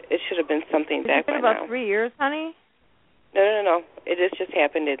should have been something back by now. It's been about 3 years, honey? No. It just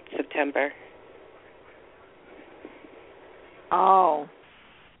happened in September. Oh,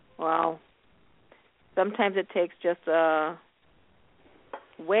 well, sometimes it takes just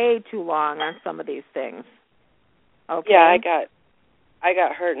way too long on some of these things. Okay. Yeah, I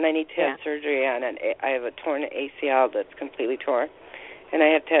got hurt, and I need to have surgery on it. I have a torn ACL that's completely torn, and I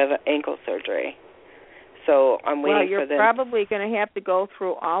have to have ankle surgery. So I'm waiting for them. Well, you're probably going to have to go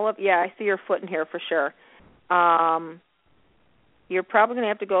through all of. Yeah, I see your foot in here for sure. You're probably going to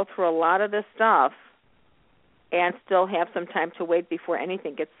have to go through a lot of this stuff and still have some time to wait before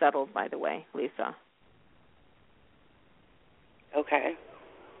anything gets settled, by the way, Lisa. Okay.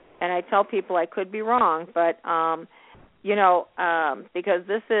 And I tell people I could be wrong, but, because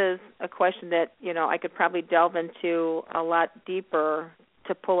this is a question that, I could probably delve into a lot deeper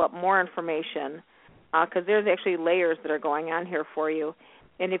to pull up more information, because there's actually layers that are going on here for you.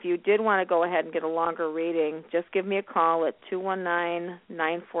 And if you did want to go ahead and get a longer reading, just give me a call at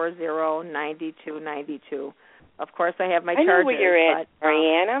 219-940-9292. Of course, I have my charges. I know where you're at,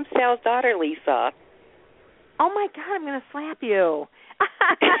 Marianne. I'm Sal's daughter, Lisa. Oh, my God, I'm going to slap you.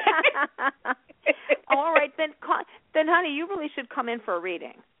 All right, then, honey, you really should come in for a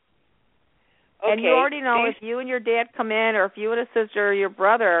reading. Okay. And you already know if you and your dad come in, or if you and a sister or your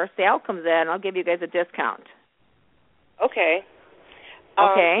brother, Sal, comes in, I'll give you guys a discount. Okay.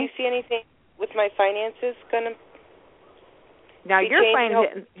 Okay. Do you see anything with my finances going to Now,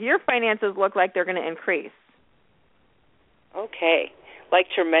 your finances look like they're going to increase. Okay. Like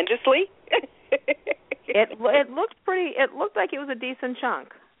tremendously? It looked like it was a decent chunk.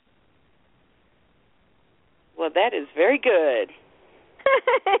 Well, that is very good.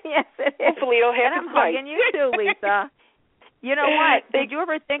 Yes, it is. Hopefully you'll have and I'm hugging you too, Lisa. You know what? Did you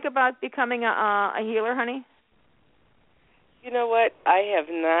ever think about becoming a healer, honey? You know what? I have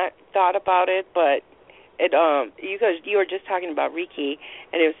not thought about it, but you were just talking about Reiki,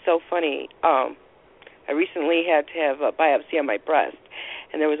 and it was so funny. I recently had to have a biopsy on my breast,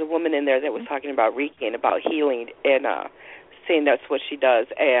 and there was a woman in there that was talking about Reiki and about healing and saying that's what she does,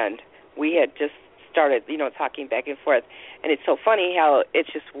 and we had just started, talking back and forth, and it's so funny how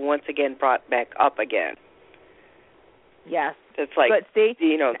it's just once again brought back up again. Yes. It's like, but see,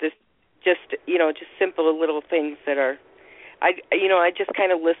 just simple little things that are, I just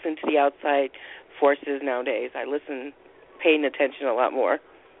kind of listen to the outside forces nowadays. I listen paying attention a lot more.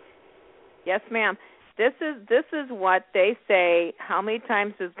 Yes, ma'am. This is what they say. How many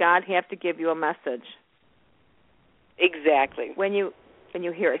times does God have to give you a message? Exactly. When you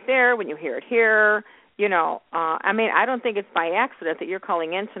hear it there, when you hear it here, I mean, I don't think it's by accident that you're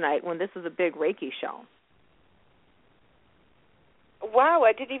calling in tonight when this is a big Reiki show. Wow,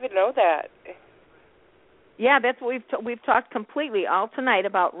 I didn't even know that. Yeah, that's what we've talked completely all tonight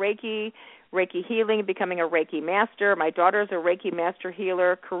about Reiki healing, becoming a Reiki master. My daughter's a Reiki master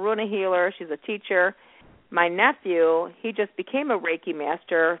healer, Karuna healer. She's a teacher. My nephew, he just became a Reiki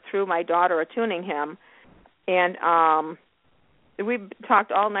master through my daughter attuning him. And we've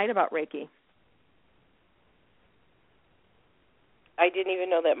talked all night about Reiki. I didn't even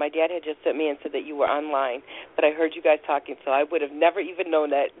know that. My dad had just sent me and said that you were online, but I heard you guys talking, so I would have never even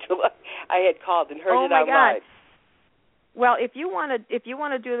known that until I had called and heard it online. Oh my God! Well, if you want to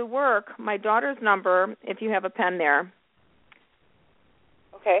do the work, my daughter's number, if you have a pen there,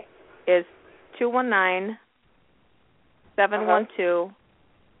 okay, is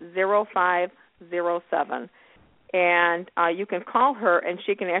 219-712-0507, and you can call her, and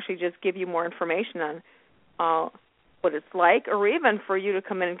she can actually just give you more information on what it's like, or even for you to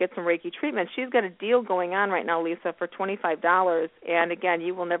come in and get some Reiki treatment. She's got a deal going on right now, Lisa, for $25, and again,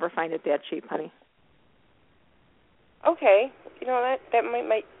 you will never find it that cheap, honey. Okay, that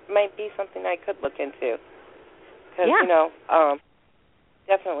might be something I could look into, because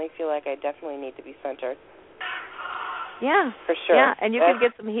definitely feel like I definitely need to be centered. Yeah, for sure. Yeah, and you can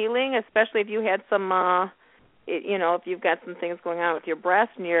get some healing, especially if you had some, if you've got some things going on with your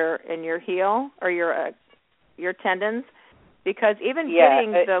breast and your heel or your tendons, because even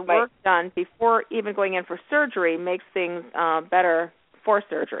getting the work done before even going in for surgery makes things better for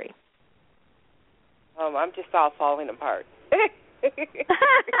surgery. I'm just all falling apart. It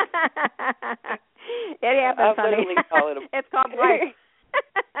happens, honey. Falling apart. It's called life.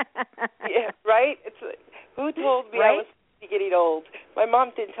 Yeah, right? Who told me I was getting old? My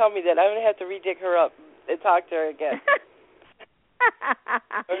mom didn't tell me that. I'm going to have to re-dig her up and talk to her again.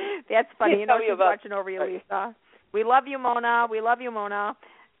 That's funny. She's watching over you, Lisa. We love you, Mona.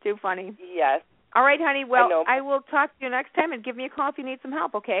 Too funny. Yes. All right, honey. Well, I will talk to you next time, and give me a call if you need some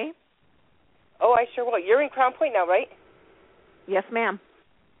help, okay? Oh, I sure will. You're in Crown Point now, right? Yes, ma'am.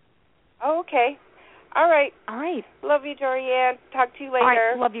 Oh, okay. All right. All right. Love you, Jorianne. Talk to you later. All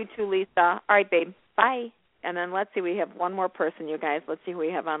right. Love you too, Lisa. All right, babe. Bye. And then let's see. We have one more person, you guys. Let's see who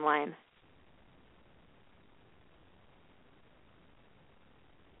we have online.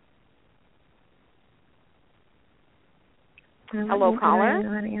 Hello, caller. I don't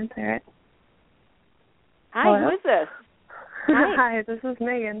know how to answer it. Hi, hello? Who is this? Hi, this is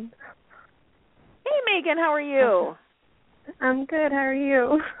Megan. Hey, Megan, how are you? I'm good. How are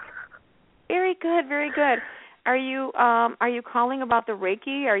you? Very good, very good. Are you calling about the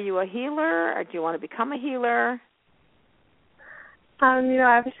Reiki? Are you a healer, or do you want to become a healer?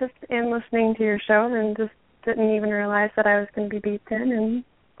 I was just listening to your show and just didn't even realize that I was going to be beeped in, and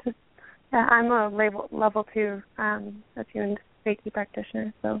I'm a level 2 attuned Reiki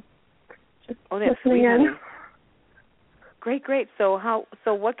practitioner, so just listening in. Great. So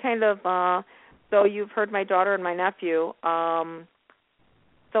what kind of so you've heard my daughter and my nephew.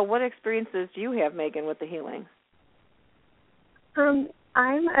 So what experiences do you have, Megan, with the healing?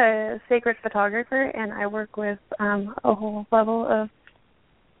 I'm a sacred photographer, and I work with a whole level of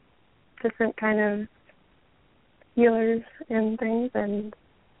different kind of healers and things, and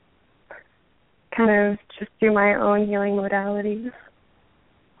kind of just do my own healing modalities.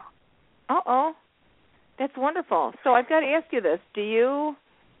 That's wonderful. So I've got to ask you this: Do you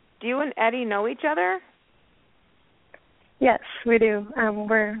and Eddie know each other? Yes, we do.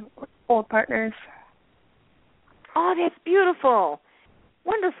 We're old partners. Oh, that's beautiful.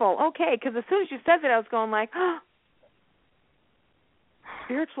 Wonderful. Okay, because as soon as you said that, I was going like,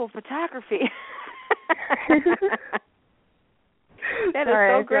 spiritual photography. That is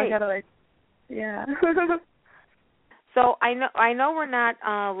so great. Yeah. So I know we're not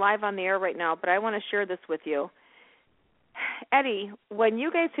live on the air right now, but I want to share this with you. Eddie, when you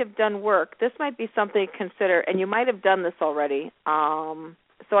guys have done work, this might be something to consider, and you might have done this already.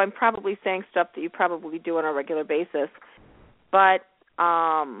 So I'm probably saying stuff that you probably do on a regular basis. But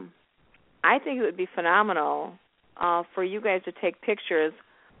I think it would be phenomenal for you guys to take pictures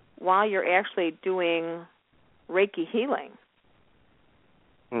while you're actually doing Reiki healing.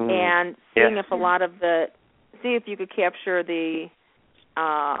 And seeing if a lot of see if you could capture the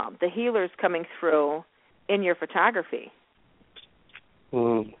healers coming through in your photography.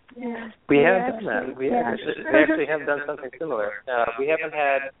 Yeah. We have done that. We actually have done something similar. We haven't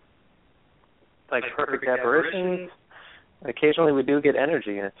had like perfect apparitions, occasionally we do get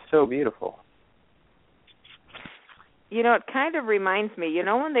energy, and it's so beautiful. You know, it kind of reminds me, you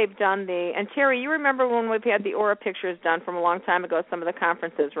know, when they've done and Terry, you remember when we've had the aura pictures done from a long time ago at some of the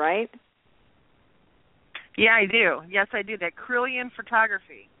conferences, right? Yeah, I do. Yes, I do. That Kirlian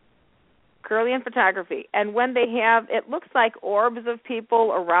photography. Kirlian photography. And when they have, it looks like orbs of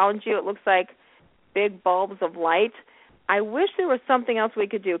people around you. It looks like big bulbs of light. I wish there was something else we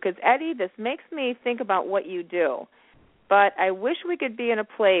could do, because, Eddie, this makes me think about what you do. But I wish we could be in a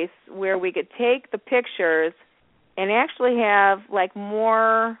place where we could take the pictures and actually have, like,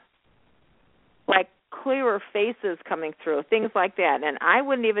 more, like, clearer faces coming through, things like that. And I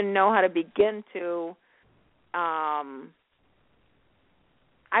wouldn't even know how to begin to, I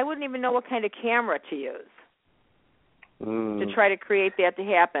wouldn't even know what kind of camera to use to try to create that to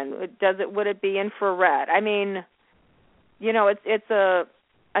happen. Would it be infrared? I mean, you know, it's a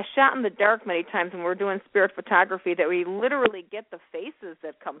shot in the dark many times when we're doing spirit photography that we literally get the faces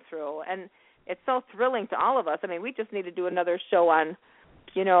that come through, and it's so thrilling to all of us. I mean, we just need to do another show on,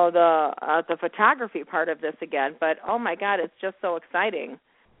 you know, the photography part of this again. But oh my God, it's just so exciting.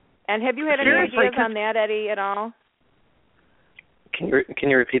 And have you had any ideas on that, Eddie, at all? Can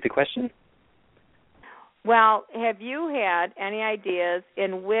you repeat the question? Well, have you had any ideas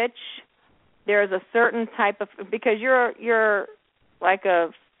in which there's a certain type of, because you're like a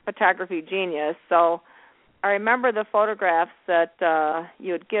photography genius, so I remember the photographs that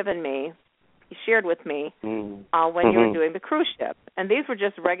you had given me, you shared with me when you were doing the cruise ship, and these were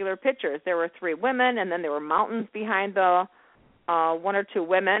just regular pictures. There were 3 women, and then there were mountains behind the 1 or 2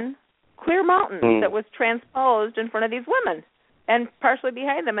 women, clear mountains that was transposed in front of these women and partially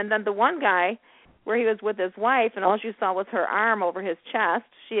behind them. And then the one guy where he was with his wife, and all you saw was her arm over his chest.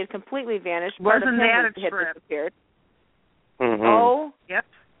 She had completely vanished. Wasn't that a trip? Had disappeared. Mm-hmm. Oh, yep.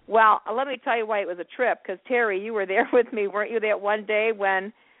 Well, let me tell you why it was a trip, because, Terry, you were there with me, weren't you, that one day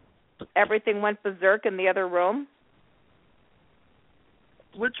when everything went berserk in the other room?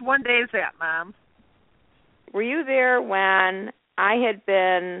 Which one day is that, Mom? Were you there when I had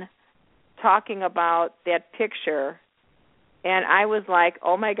been talking about that picture, and I was like,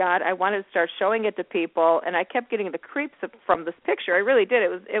 oh, my God, I wanted to start showing it to people, and I kept getting the creeps from this picture. I really did.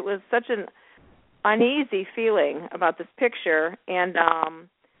 It was such an uneasy feeling about this picture, and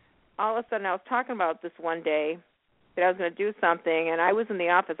all of a sudden I was talking about this one day that I was going to do something, and I was in the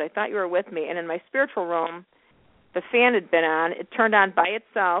office. I thought you were with me, and in my spiritual room, the fan had been on. It turned on by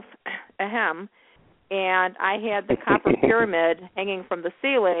itself, and I had the copper pyramid hanging from the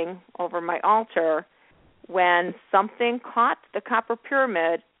ceiling over my altar when something caught the copper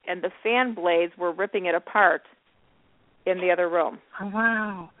pyramid and the fan blades were ripping it apart in the other room. Oh,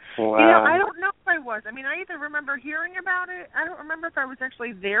 wow. Wow. You know, I don't know if I was. I mean, I either remember hearing about it. I don't remember if I was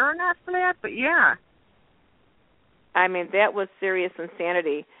actually there or not for that, but yeah. I mean, that was serious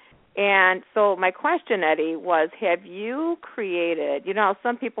insanity. And so my question, Eddie, was, have you created, you know,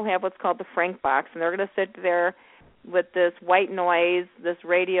 some people have what's called the Frank box, and they're going to sit there with this white noise, this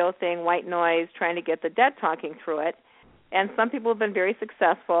radio thing, white noise, trying to get the dead talking through it. And some people have been very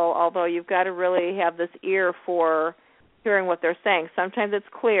successful, although you've got to really have this ear for hearing what they're saying. Sometimes it's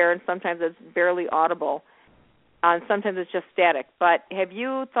clear, and sometimes it's barely audible, and sometimes it's just static. But have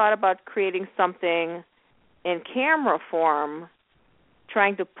you thought about creating something in camera form,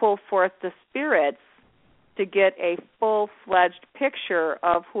 trying to pull forth the spirits to get a full-fledged picture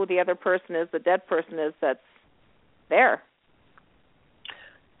of who the other person is, the dead person is that's there?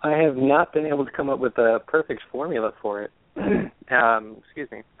 I have not been able to come up with a perfect formula for it.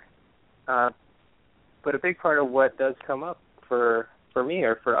 Excuse me. But a big part of what does come up for me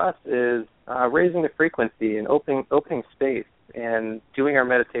or for us is raising the frequency and opening space and doing our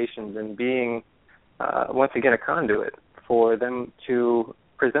meditations and being, once again, a conduit for them to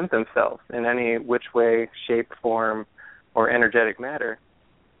present themselves in any which way, shape, form, or energetic matter,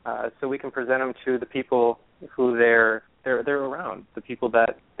 so we can present them to the people who they're around, the people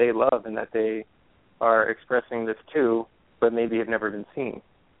that they love and that they are expressing this to, but maybe have never been seen.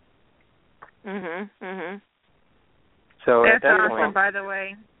 So that's at that awesome, point, by the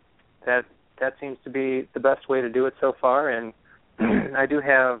way. That seems to be the best way to do it so far, and I do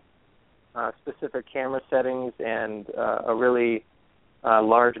have specific camera settings and a really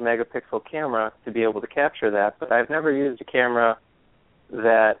large megapixel camera to be able to capture that, but I've never used a camera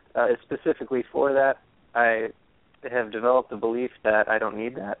that is specifically for that. I have developed the belief that I don't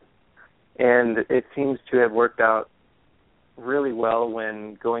need that, and it seems to have worked out really well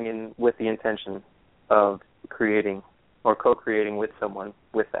when going in with the intention of creating or co-creating with someone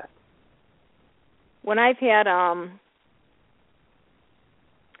with that. When I've had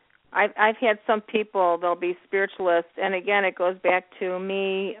I've had some people, they'll be spiritualists, and again, it goes back to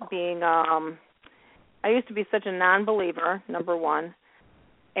me being, I used to be such a non-believer, number one,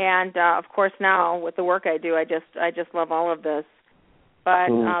 and of course now with the work I do, I just love all of this. But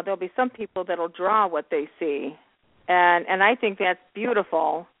there'll be some people that'll draw what they see, and I think that's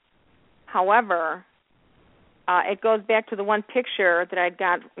beautiful. However, it goes back to the one picture that I'd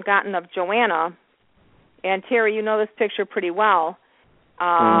gotten of Joanna, and Terry, you know this picture pretty well.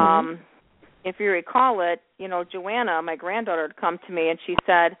 If you recall it, you know, Joanna, my granddaughter, had come to me and she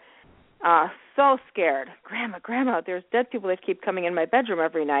said, so scared, Grandma, there's dead people that keep coming in my bedroom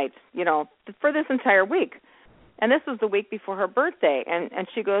every night, you know, for this entire week. And this was the week before her birthday. And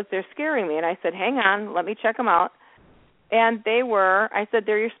she goes, they're scaring me. And I said, hang on, let me check them out. And I said,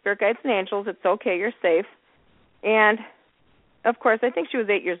 they're your spirit guides and angels. It's okay, you're safe. And, of course, I think she was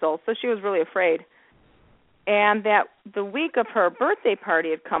 8 years old, so she was really afraid. And that the week of her birthday party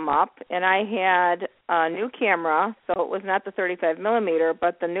had come up, and I had a new camera, so it was not the 35 millimeter,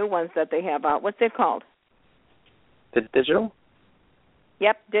 but the new ones that they have out. What's it called? The digital?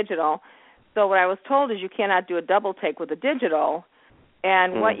 Yep, digital. So what I was told is you cannot do a double take with a digital,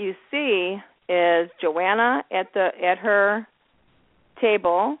 and what you see is Joanna at her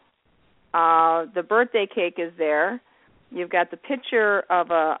table. The birthday cake is there. You've got the picture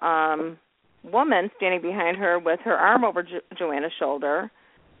of a woman standing behind her with her arm over Joanna's shoulder.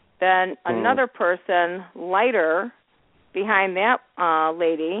 Then another person, lighter, behind that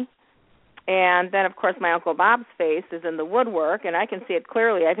lady. And then, of course, my Uncle Bob's face is in the woodwork, and I can see it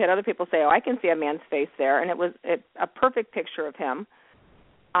clearly. I've had other people say, I can see a man's face there, and it was a perfect picture of him.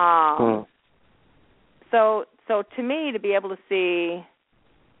 So to me, to be able to see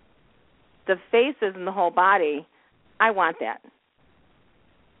the faces and the whole body, I want that.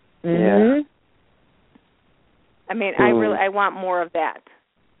 Yeah. I mean, I want more of that,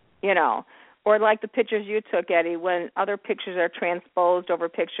 you know. Or like the pictures you took, Eddie, when other pictures are transposed over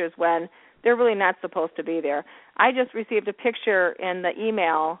pictures when they're really not supposed to be there. I just received a picture in the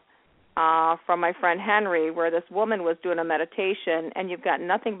email from my friend Henry where this woman was doing a meditation, and you've got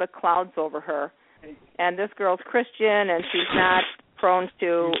nothing but clouds over her. And this girl's Christian, and she's not prone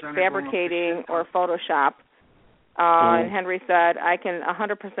to fabricating or Photoshop. And Henry said, I can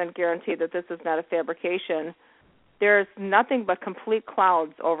 100% guarantee that this is not a fabrication. There's nothing but complete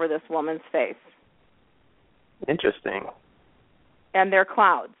clouds over this woman's face. Interesting. And they're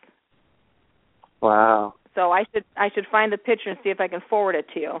clouds. Wow. So I should find the picture and see if I can forward it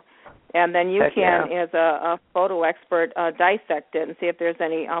to you. And then you can, as a photo expert, dissect it and see if there's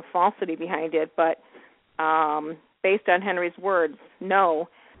any falsity behind it. But based on Henry's words, no.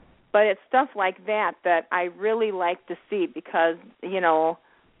 But it's stuff like that I really like to see because, you know,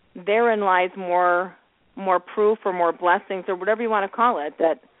 therein lies more proof or more blessings or whatever you want to call it,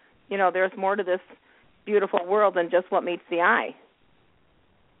 that, you know, there's more to this beautiful world than just what meets the eye.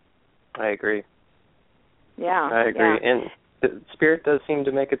 I agree. Yeah. I agree. Yeah. And the spirit does seem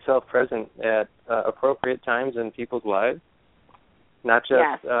to make itself present at appropriate times in people's lives, not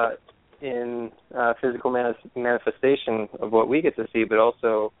just in physical manifestation of what we get to see, but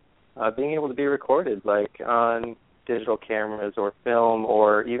also being able to be recorded, like on digital cameras or film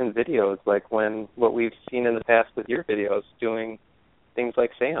or even videos, like what we've seen in the past with your videos, doing things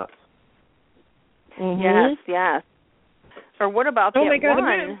like seance. Yes. Or what about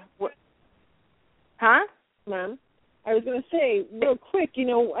that one? Huh? Mom, I was going to say real quick, you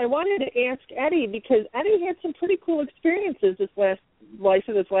know, I wanted to ask Eddie because Eddie had some pretty cool experiences this last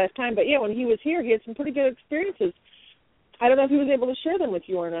time, but yeah, when he was here, he had some pretty good experiences. I don't know if he was able to share them with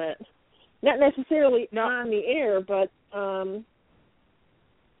you or not. Not necessarily on the air, but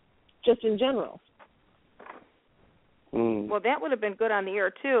just in general. Well, that would have been good on the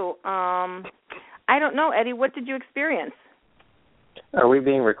air, too. I don't know, Eddie, what did you experience? Are we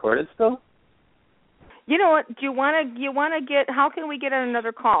being recorded still? You know what? Do you want to get? How can we get on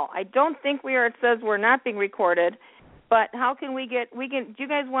another call? I don't think we are. It says we're not being recorded, but how can we get? Do you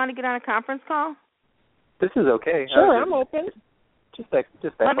guys want to get on a conference call? This is okay. Sure, I'm open. Just that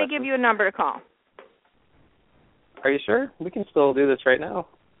Let me give you a number to call. Are you sure? We can still do this right now.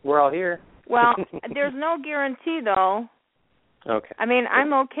 We're all here. Well, there's no guarantee, though. Okay. I mean,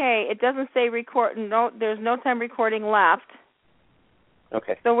 I'm okay. It doesn't say record. No, there's no time recording left.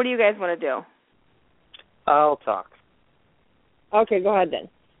 Okay. So what do you guys want to do? I'll talk. Okay, go ahead then.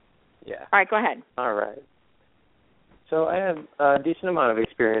 Yeah. All right, go ahead. All right. So I have a decent amount of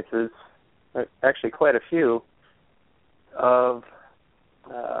experiences, actually quite a few, of,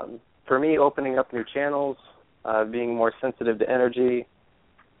 for me, opening up new channels, being more sensitive to energy.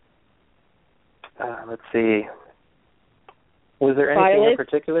 Let's see. Was there anything in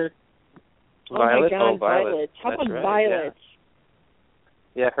particular? Violet? Oh, my God, Violet. Violet. How That's about right, Violet?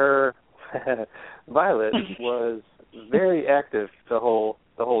 Yeah, her Violet was very active the whole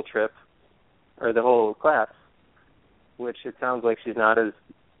trip, or the whole class, which it sounds like she's not as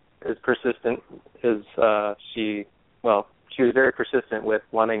persistent as she was very persistent with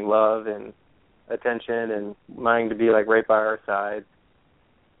wanting love and attention and wanting to be like right by our side.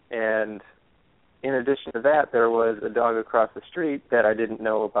 And in addition to that, there was a dog across the street that I didn't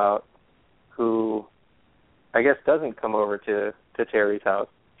know about who I guess doesn't come over to Terry's house.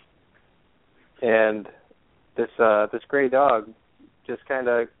 And this gray dog just kind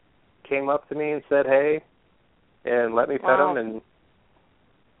of came up to me and said, "Hey," and let me pet him, and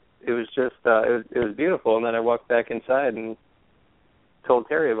it was just it was beautiful. And then I walked back inside and told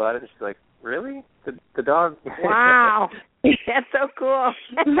Terry about it, and she's like, "Really? The dog?" Wow, that's so cool.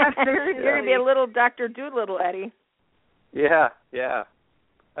 Seriously. You're gonna be a little Dr. Doolittle, Eddie. Yeah.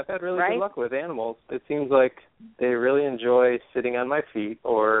 I've had really good luck with animals. It seems like they really enjoy sitting on my feet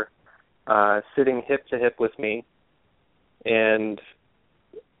or sitting hip to hip with me, and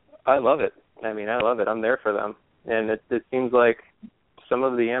I love it. I mean, I love it. I'm there for them, and it seems like some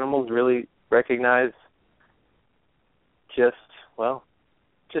of the animals really recognize just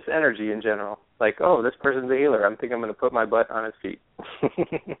energy in general. Like, oh, this person's a healer. I think I'm going to put my butt on his feet.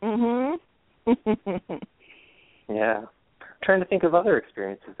 Mhm. Yeah. I'm trying to think of other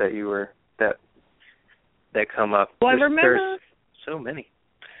experiences that you were that come up. Well, I remember there's so many.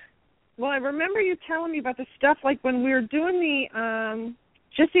 Well, I remember you telling me about the stuff like when we were doing the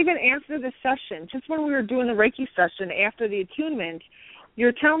just even after the session, just when we were doing the Reiki session after the attunement, you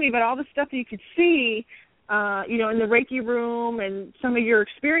were telling me about all the stuff that you could see, in the Reiki room and some of your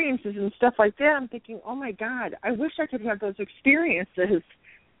experiences and stuff like that. I'm thinking, oh my God, I wish I could have those experiences.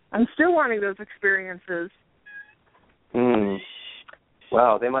 I'm still wanting those experiences.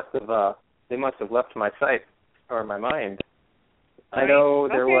 Wow, they must have left my sight or my mind. I know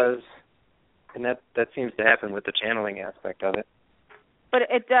there was, and that seems to happen with the channeling aspect of it. But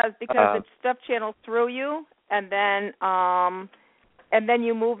it does, because it's stuff channels through you, and then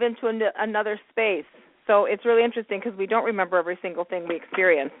you move into another space. So it's really interesting because we don't remember every single thing we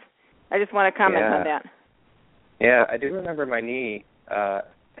experience. I just want to comment on that. Yeah, I do remember my knee,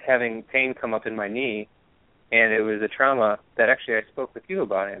 having pain come up in my knee, and it was a trauma that actually I spoke with you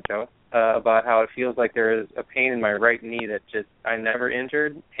about, Anjo, about how it feels like there is a pain in my right knee that just I never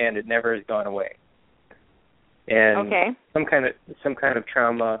injured, and it never has gone away. And some kind of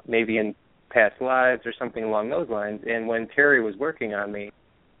trauma, maybe in past lives or something along those lines. And when Terry was working on me,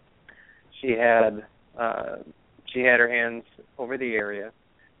 she had her hands over the area,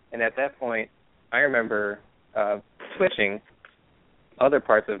 and at that point, I remember twitching other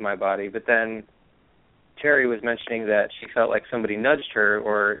parts of my body. But then Terry was mentioning that she felt like somebody nudged her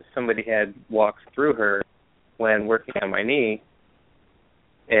or somebody had walked through her when working on my knee,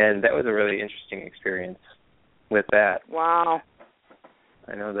 and that was a really interesting experience with that. Wow.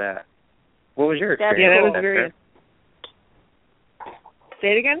 I know that. What was your experience? Yeah, that was very... Say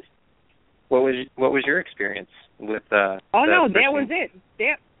it again? What was your experience with that was it.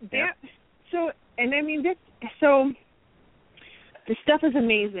 That so, and I mean, so the stuff is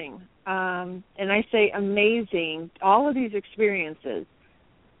amazing. And I say amazing. All of these experiences,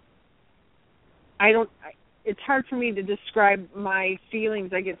 it's hard for me to describe my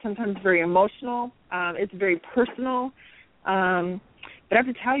feelings. I get sometimes very emotional. It's very personal. But I have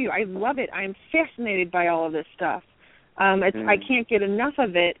to tell you, I love it. I'm fascinated by all of this stuff. I can't get enough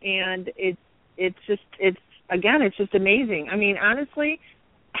of it, and it's just amazing. I mean, honestly,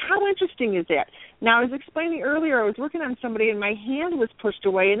 how interesting is that? Now, I was explaining earlier, I was working on somebody, and my hand was pushed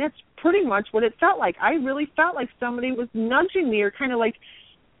away, and that's pretty much what it felt like. I really felt like somebody was nudging me, or kind of like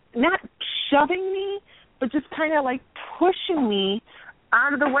not shoving me, but just kind of like pushing me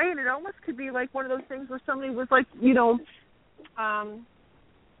out of the way. And it almost could be like one of those things where somebody was like,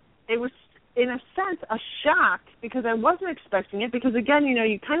 it was, in a sense, a shock, because I wasn't expecting it. Because again,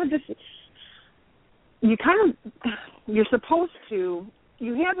 you're supposed to,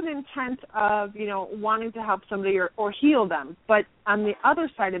 you have an intent of, wanting to help somebody or heal them. But on the other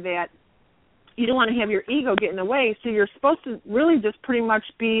side of that, you don't want to have your ego get in the way. So you're supposed to really just pretty much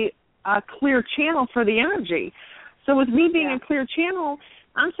be a clear channel for the energy. So with me being a clear channel,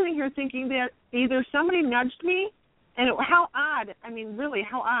 I'm sitting here thinking that either somebody nudged me, and how odd, I mean, really,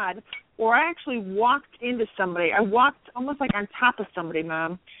 how odd, or I actually walked into somebody. I walked almost like on top of somebody,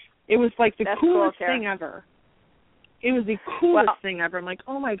 Mom. It was like the coolest thing ever. It was the coolest thing ever. I'm like,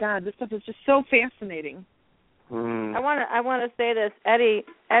 oh, my God, this stuff is just so fascinating. I want to say this. Eddie,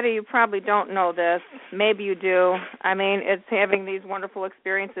 you probably don't know this. Maybe you do. I mean, it's having these wonderful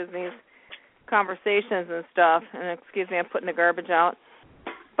experiences, these conversations and stuff. And excuse me, I'm putting the garbage out.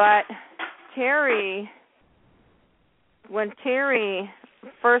 But when Terry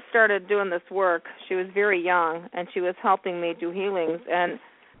first started doing this work, she was very young, and she was helping me do healings. And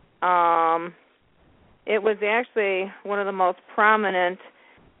it was actually one of the most prominent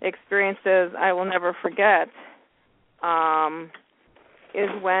experiences I will never forget, is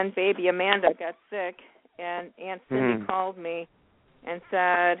when baby Amanda got sick, and Aunt Cindy called me and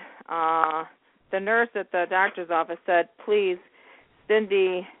said, the nurse at the doctor's office said, please,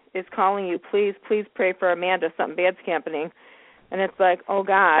 Cindy is calling you, please pray for Amanda, something bad's happening. And it's like, oh,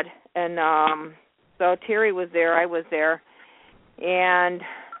 God. And so Terry was there, I was there, and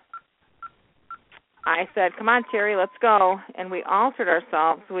I said, come on, Terry, let's go. And we altered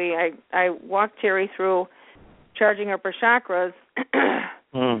ourselves. I walked Terry through charging up her chakras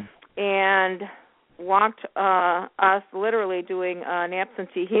and walked us literally doing an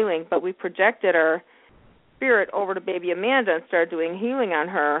absentee healing, but we projected our spirit over to baby Amanda and started doing healing on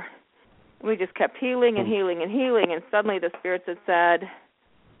her. We just kept healing and healing and healing, and suddenly the spirits had said,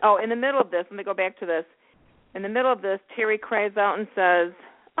 in the middle of this, let me go back to this. In the middle of this, Terry cries out and says,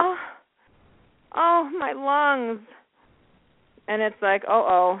 oh, my lungs. And it's like,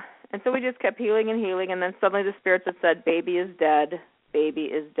 And so we just kept healing and healing, and then suddenly the spirits had said, baby is dead, baby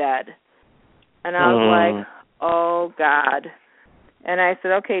is dead. And I was like, oh, God. And I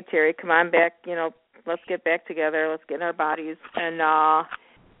said, okay, Terry, come on back, let's get back together, let's get in our bodies. And I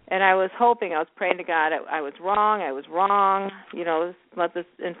was hoping, I was praying to God, I was wrong, let this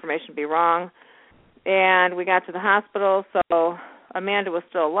information be wrong. And we got to the hospital, so Amanda was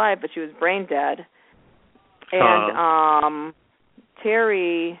still alive, but she was brain dead. And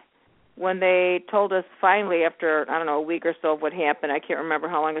Terry, when they told us finally after, I don't know, a week or so of what happened, I can't remember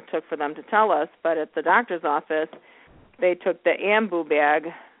how long it took for them to tell us, but at the doctor's office, they took the ambu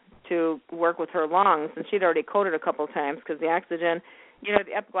bag to work with her lungs, and she'd already coded a couple of times because the oxygen, the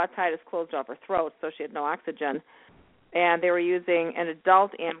epiglottitis closed off her throat, so she had no oxygen. And they were using an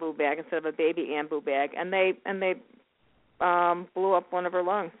adult ambu bag instead of a baby ambu bag, and they blew up one of her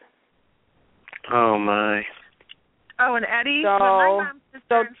lungs. Oh, my. Oh, and Eddie, my mom's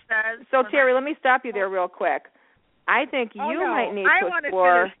sister says... So, Terry, let me stop you there real quick. I think you might need to explore...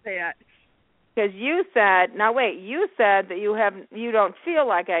 I want to finish that. Because you said that you don't feel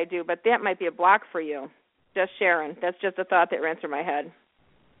like I do, but that might be a block for you. Just sharing. That's just a thought that ran through my head.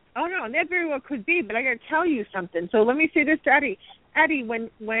 Oh, no, and that very well could be, but I got to tell you something. So let me say this to Eddie. Eddie, when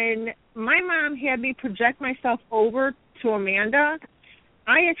my mom had me project myself over to Amanda,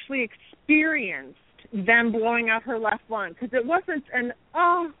 I actually experienced them blowing out her left lung, because it wasn't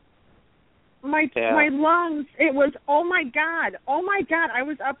my lungs, it was, oh my God, I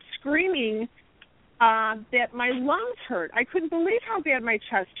was up screaming that my lungs hurt. I couldn't believe how bad my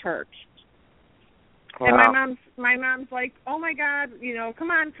chest hurt. Wow. And my mom's like, oh my God,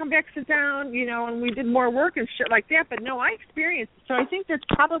 come back, sit down, and we did more work and shit like that, but no, I experienced it. So I think that's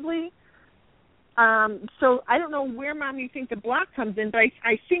probably, so I don't know where, Mom, you think the block comes in, but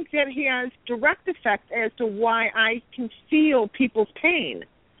I think that has direct effect as to why I can feel people's pain.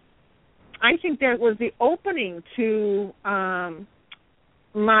 I think that was the opening to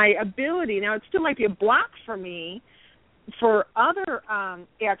my ability. Now, it still might be a block for me for other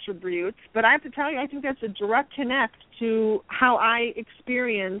attributes, but I have to tell you, I think that's a direct connect to how I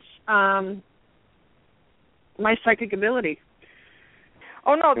experience my psychic ability.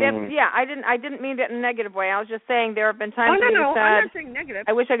 Oh no, that's I didn't mean that in a negative way. I was just saying there have been times when you said, I'm not saying negative.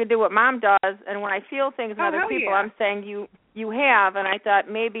 I wish I could do what Mom does, and when I feel things in other people, I'm saying you have, and I thought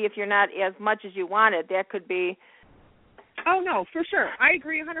maybe if you're not as much as you wanted, that could be. Oh no, for sure, I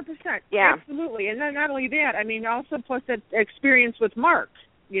agree 100%. Yeah, absolutely, and then not only that, I mean, also plus that experience with Mark,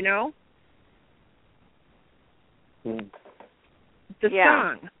 the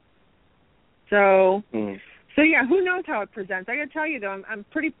song. So. So, yeah, who knows how it presents. I got to tell you, though, I'm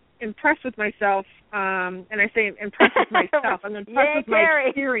pretty impressed with myself, and I say impressed with myself. I'm impressed with my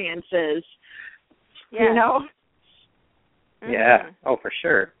experiences, Yeah. Yeah, oh, for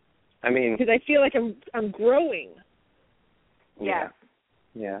sure. I mean... Because I feel like I'm growing. Yeah.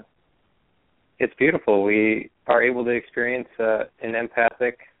 Yeah. It's beautiful. We are able to experience an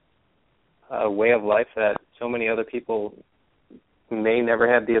empathic way of life that so many other people may never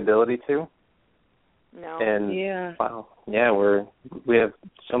have the ability to. No. And wow, we have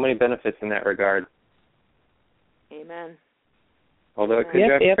so many benefits in that regard. Amen. Although it could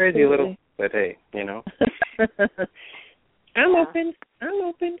drive you crazy a little, but hey, I'm open.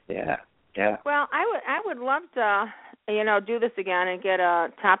 Yeah. Well, I would love to, do this again and get a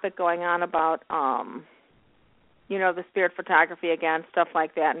topic going on about, the spirit photography again, stuff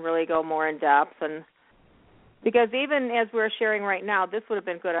like that, and really go more in depth. And because even as we're sharing right now, this would have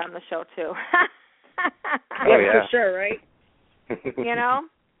been good on the show too. Yeah, for sure, right?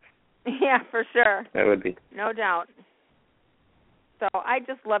 Yeah, for sure. That would be. No doubt. So I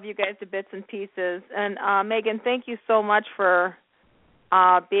just love you guys to bits and pieces. And Megan, thank you so much for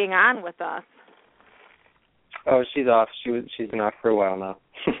being on with us. Oh, she's off. She's been off for a while now.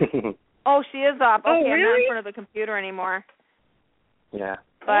 Oh, she is off. Okay, really? I'm not in front of the computer anymore. Yeah.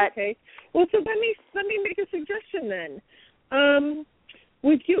 But okay. Well, so let me make a suggestion then.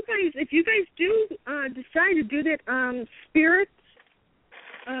 Would you guys, if you guys do decide to do that spirit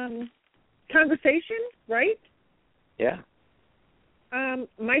conversation, right? Yeah.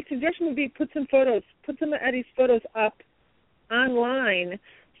 My suggestion would be put some of Eddie's photos up online,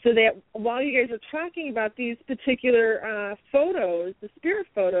 so that while you guys are talking about these particular photos, the spirit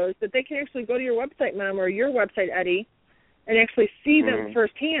photos, that they can actually go to your website, Mom, or your website, Eddie, and actually see them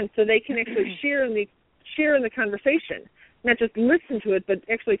firsthand, so they can actually share in the conversation, not just listen to it, but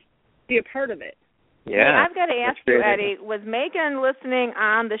actually be a part of it. Yeah. Hey, I've got to ask you, Eddie, was Megan listening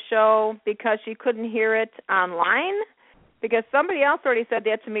on the show because she couldn't hear it online? Because somebody else already said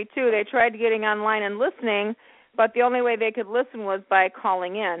that to me, too. They tried getting online and listening, but the only way they could listen was by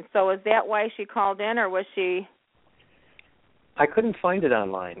calling in. So is that why she called in, or was she? I couldn't find it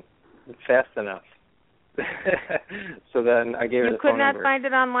online fast enough. So then I gave her the phone number. You could not find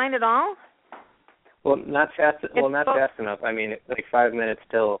it online at all? Well, not fast enough. I mean, like 5 minutes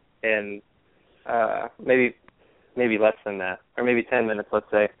till, and maybe less than that, or maybe 10 minutes,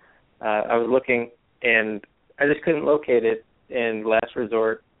 let's say. I was looking, and I just couldn't locate it. And last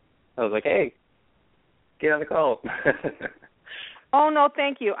resort, I was like, hey, get on the call. Oh, no,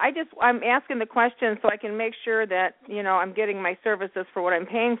 thank you. I'm asking the question so I can make sure that, I'm getting my services for what I'm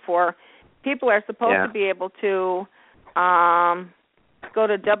paying for. People are supposed to be able to go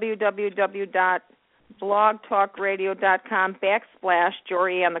to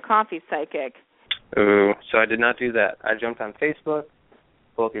www.blogtalkradio.com/Jory and the Coffee Psychic. Ooh, so I did not do that. I jumped on Facebook,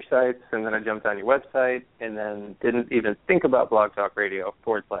 both your sites, and then I jumped on your website, and then didn't even think about Blog Talk Radio /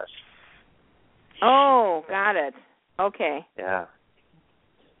 Oh, got it. Okay. Yeah.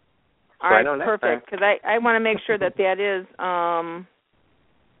 All right, perfect. Because I want to make sure that is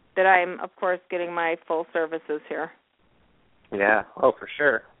that I'm, of course, getting my full services here. Yeah. Oh, for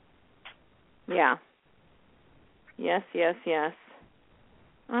sure. Yeah. Yes.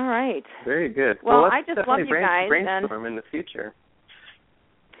 All right. Very good. Well, I just love you guys. Brainstorm in the future.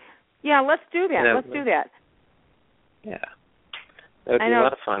 Yeah, let's do that. Yeah, let's do that. Yeah. That would be a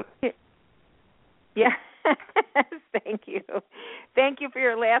lot of fun. Yeah. Thank you. Thank you for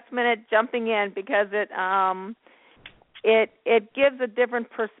your last minute jumping in, because it gives a different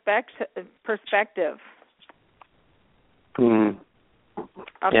perspective.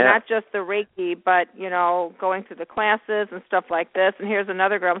 Of not just the Reiki, but, going through the classes and stuff like this. And here's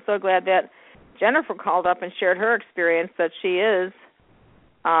another girl. I'm so glad that Jennifer called up and shared her experience, that she is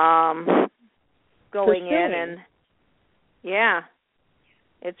going in. And, yeah,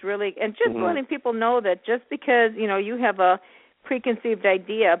 it's really, and just letting people know that just because, you have a preconceived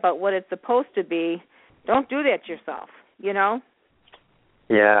idea about what it's supposed to be, don't do that yourself, Yeah.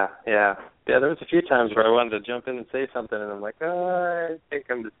 Yeah, there was a few times where I wanted to jump in and say something, and I'm like, I think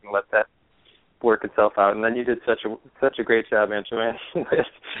I'm just going to let that work itself out. And then you did such a great job, Antoine,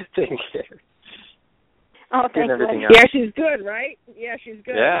 taking care. Oh, thank you. Yeah, she's good, right? Yeah, she's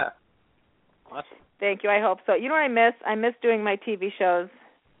good. Yeah. Awesome. Thank you. I hope so. You know what I miss? I miss doing my TV shows.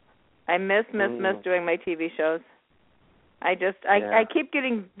 I miss doing my TV shows. I keep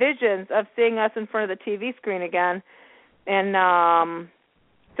getting visions of seeing us in front of the TV screen again, and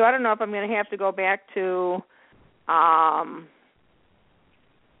so I don't know if I'm going to have to go back to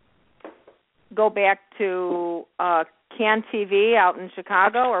Can TV out in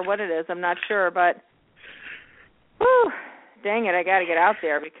Chicago, or what it is. I'm not sure, but dang it, I got to get out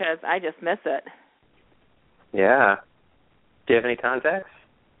there because I just miss it. Yeah. Do you have any contacts?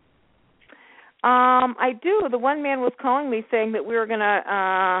 I do. The one man was calling me saying that we were going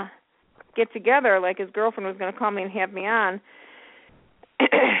to get together, like his girlfriend was going to call me and have me on.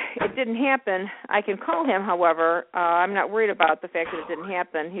 It didn't happen. I can call him, however. I'm not worried about the fact that it didn't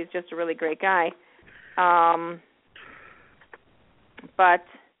happen. He's just a really great guy. But,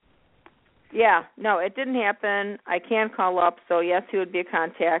 yeah, no, it didn't happen. I can call up, so, yes, he would be a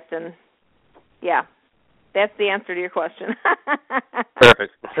contact. And, yeah, that's the answer to your question.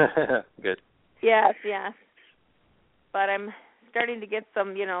 Perfect. Good. Yes. But I'm starting to get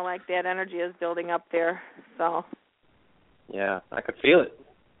some, like that energy is building up there, so. Yeah, I could feel it.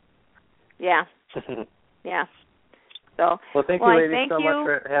 Yeah. Yeah. So, well, thank you, ladies, thank so you. much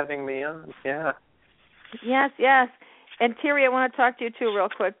for having me on. Yeah. Yes, yes. And Terry, I want to talk to you too, real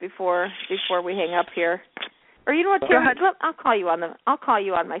quick before we hang up here. Or you know what, Terry? I'll call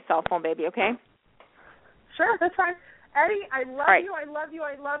you on my cell phone, baby. Okay? Sure, that's fine. Eddie, I love right. you. I love you.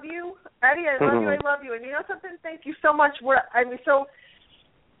 I love you. Eddie, I love you. I love you. And you know something? Thank you so much.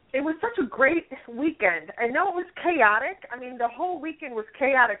 It was such a great weekend. I know it was chaotic. I mean, the whole weekend was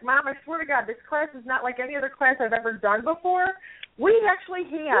chaotic. Mom, I swear to God, this class is not like any other class I've ever done before. We actually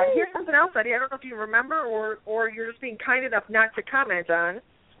had, here's something else, Eddie, I don't know if you remember or you're just being kind enough not to comment on,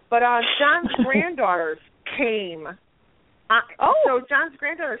 but John's granddaughters came. So John's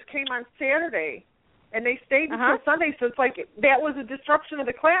granddaughters came on Saturday, and they stayed until Sunday, so it's like that was a disruption of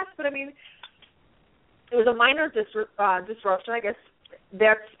the class, but I mean, it was a minor disruption, I guess.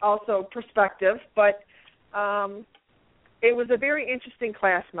 That's also perspective, but it was a very interesting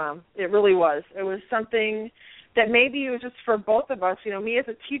class, Mom. It really was. It was something that maybe it was just for both of us, you know, me as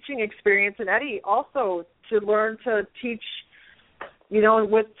a teaching experience and Eddie also to learn to teach, you know,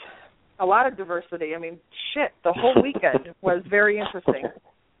 with a lot of diversity. I mean, the whole weekend was very interesting.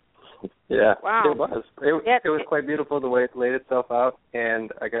 Yeah, wow. It was. It was quite beautiful the way it laid itself out,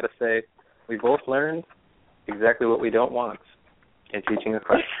 and I got to say, we both learned exactly what we don't want in teaching a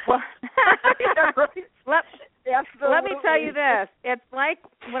class. Well, let me tell you this. It's like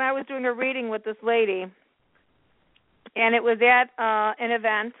when I was doing a reading with this lady, and it was at an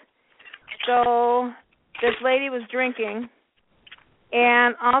event. So this lady was drinking,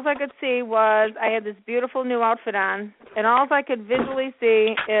 and all I could see was I had this beautiful new outfit on, and all I could visually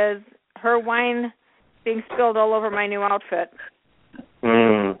see is her wine being spilled all over my new outfit.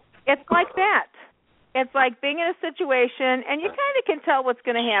 It's like that. It's like being in a situation, and you kind of can tell what's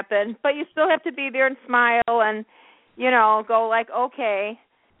going to happen, but you still have to be there and smile and, you know, go like, okay.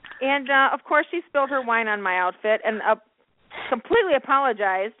 And, of course, she spilled her wine on my outfit and completely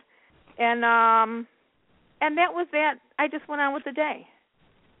apologized. And that was that. I just went on with the day.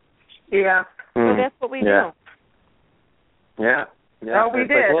 Yeah. So that's what we do. Yeah. Oh, we did.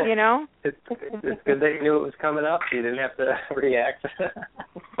 Like, well, you know? It's good that you knew it was coming up. You didn't have to react.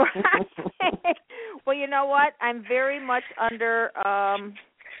 Well, you know what? I'm very much under,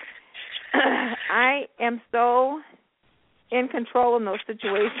 I am so in control in those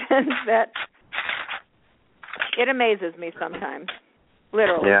situations that it amazes me sometimes,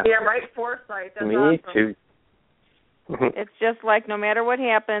 literally. Yeah, right, foresight. That's me awesome. too. It's just like no matter what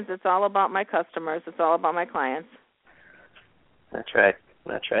happens, it's all about my customers. It's all about my clients. That's right.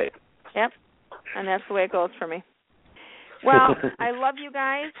 Yep, and that's the way it goes for me. Well, I love you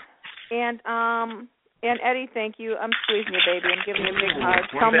guys, and Eddie, thank you. I'm squeezing you, baby. I'm giving you a big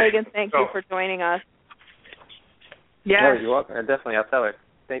hug. Tell Megan thank you for joining us. Yes. Oh, you're welcome. Definitely, I'll tell her.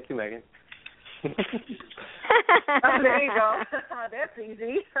 Thank you, Megan. There you go. That's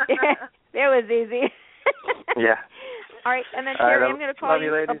easy. That was easy. Yeah. All right, and then Terry, I'm going to call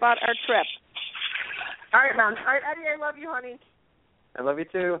you about our trip. All right, Mom. All right, Eddie, I love you, honey. I love you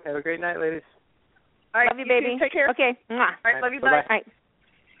too. Have a great night, ladies. All right, love you, baby. Too. Take care. Okay. Mwah. All right, love you. Bye. All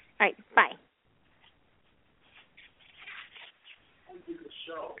right, bye.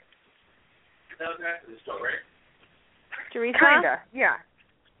 Teresa? Kinda, yeah.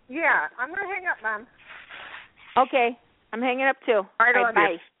 Yeah, I'm going to hang up, Mom. Okay, I'm hanging up too. All right, bye.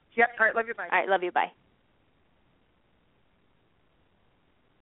 You. Yep, all right, love you, bye. All right, love you, bye.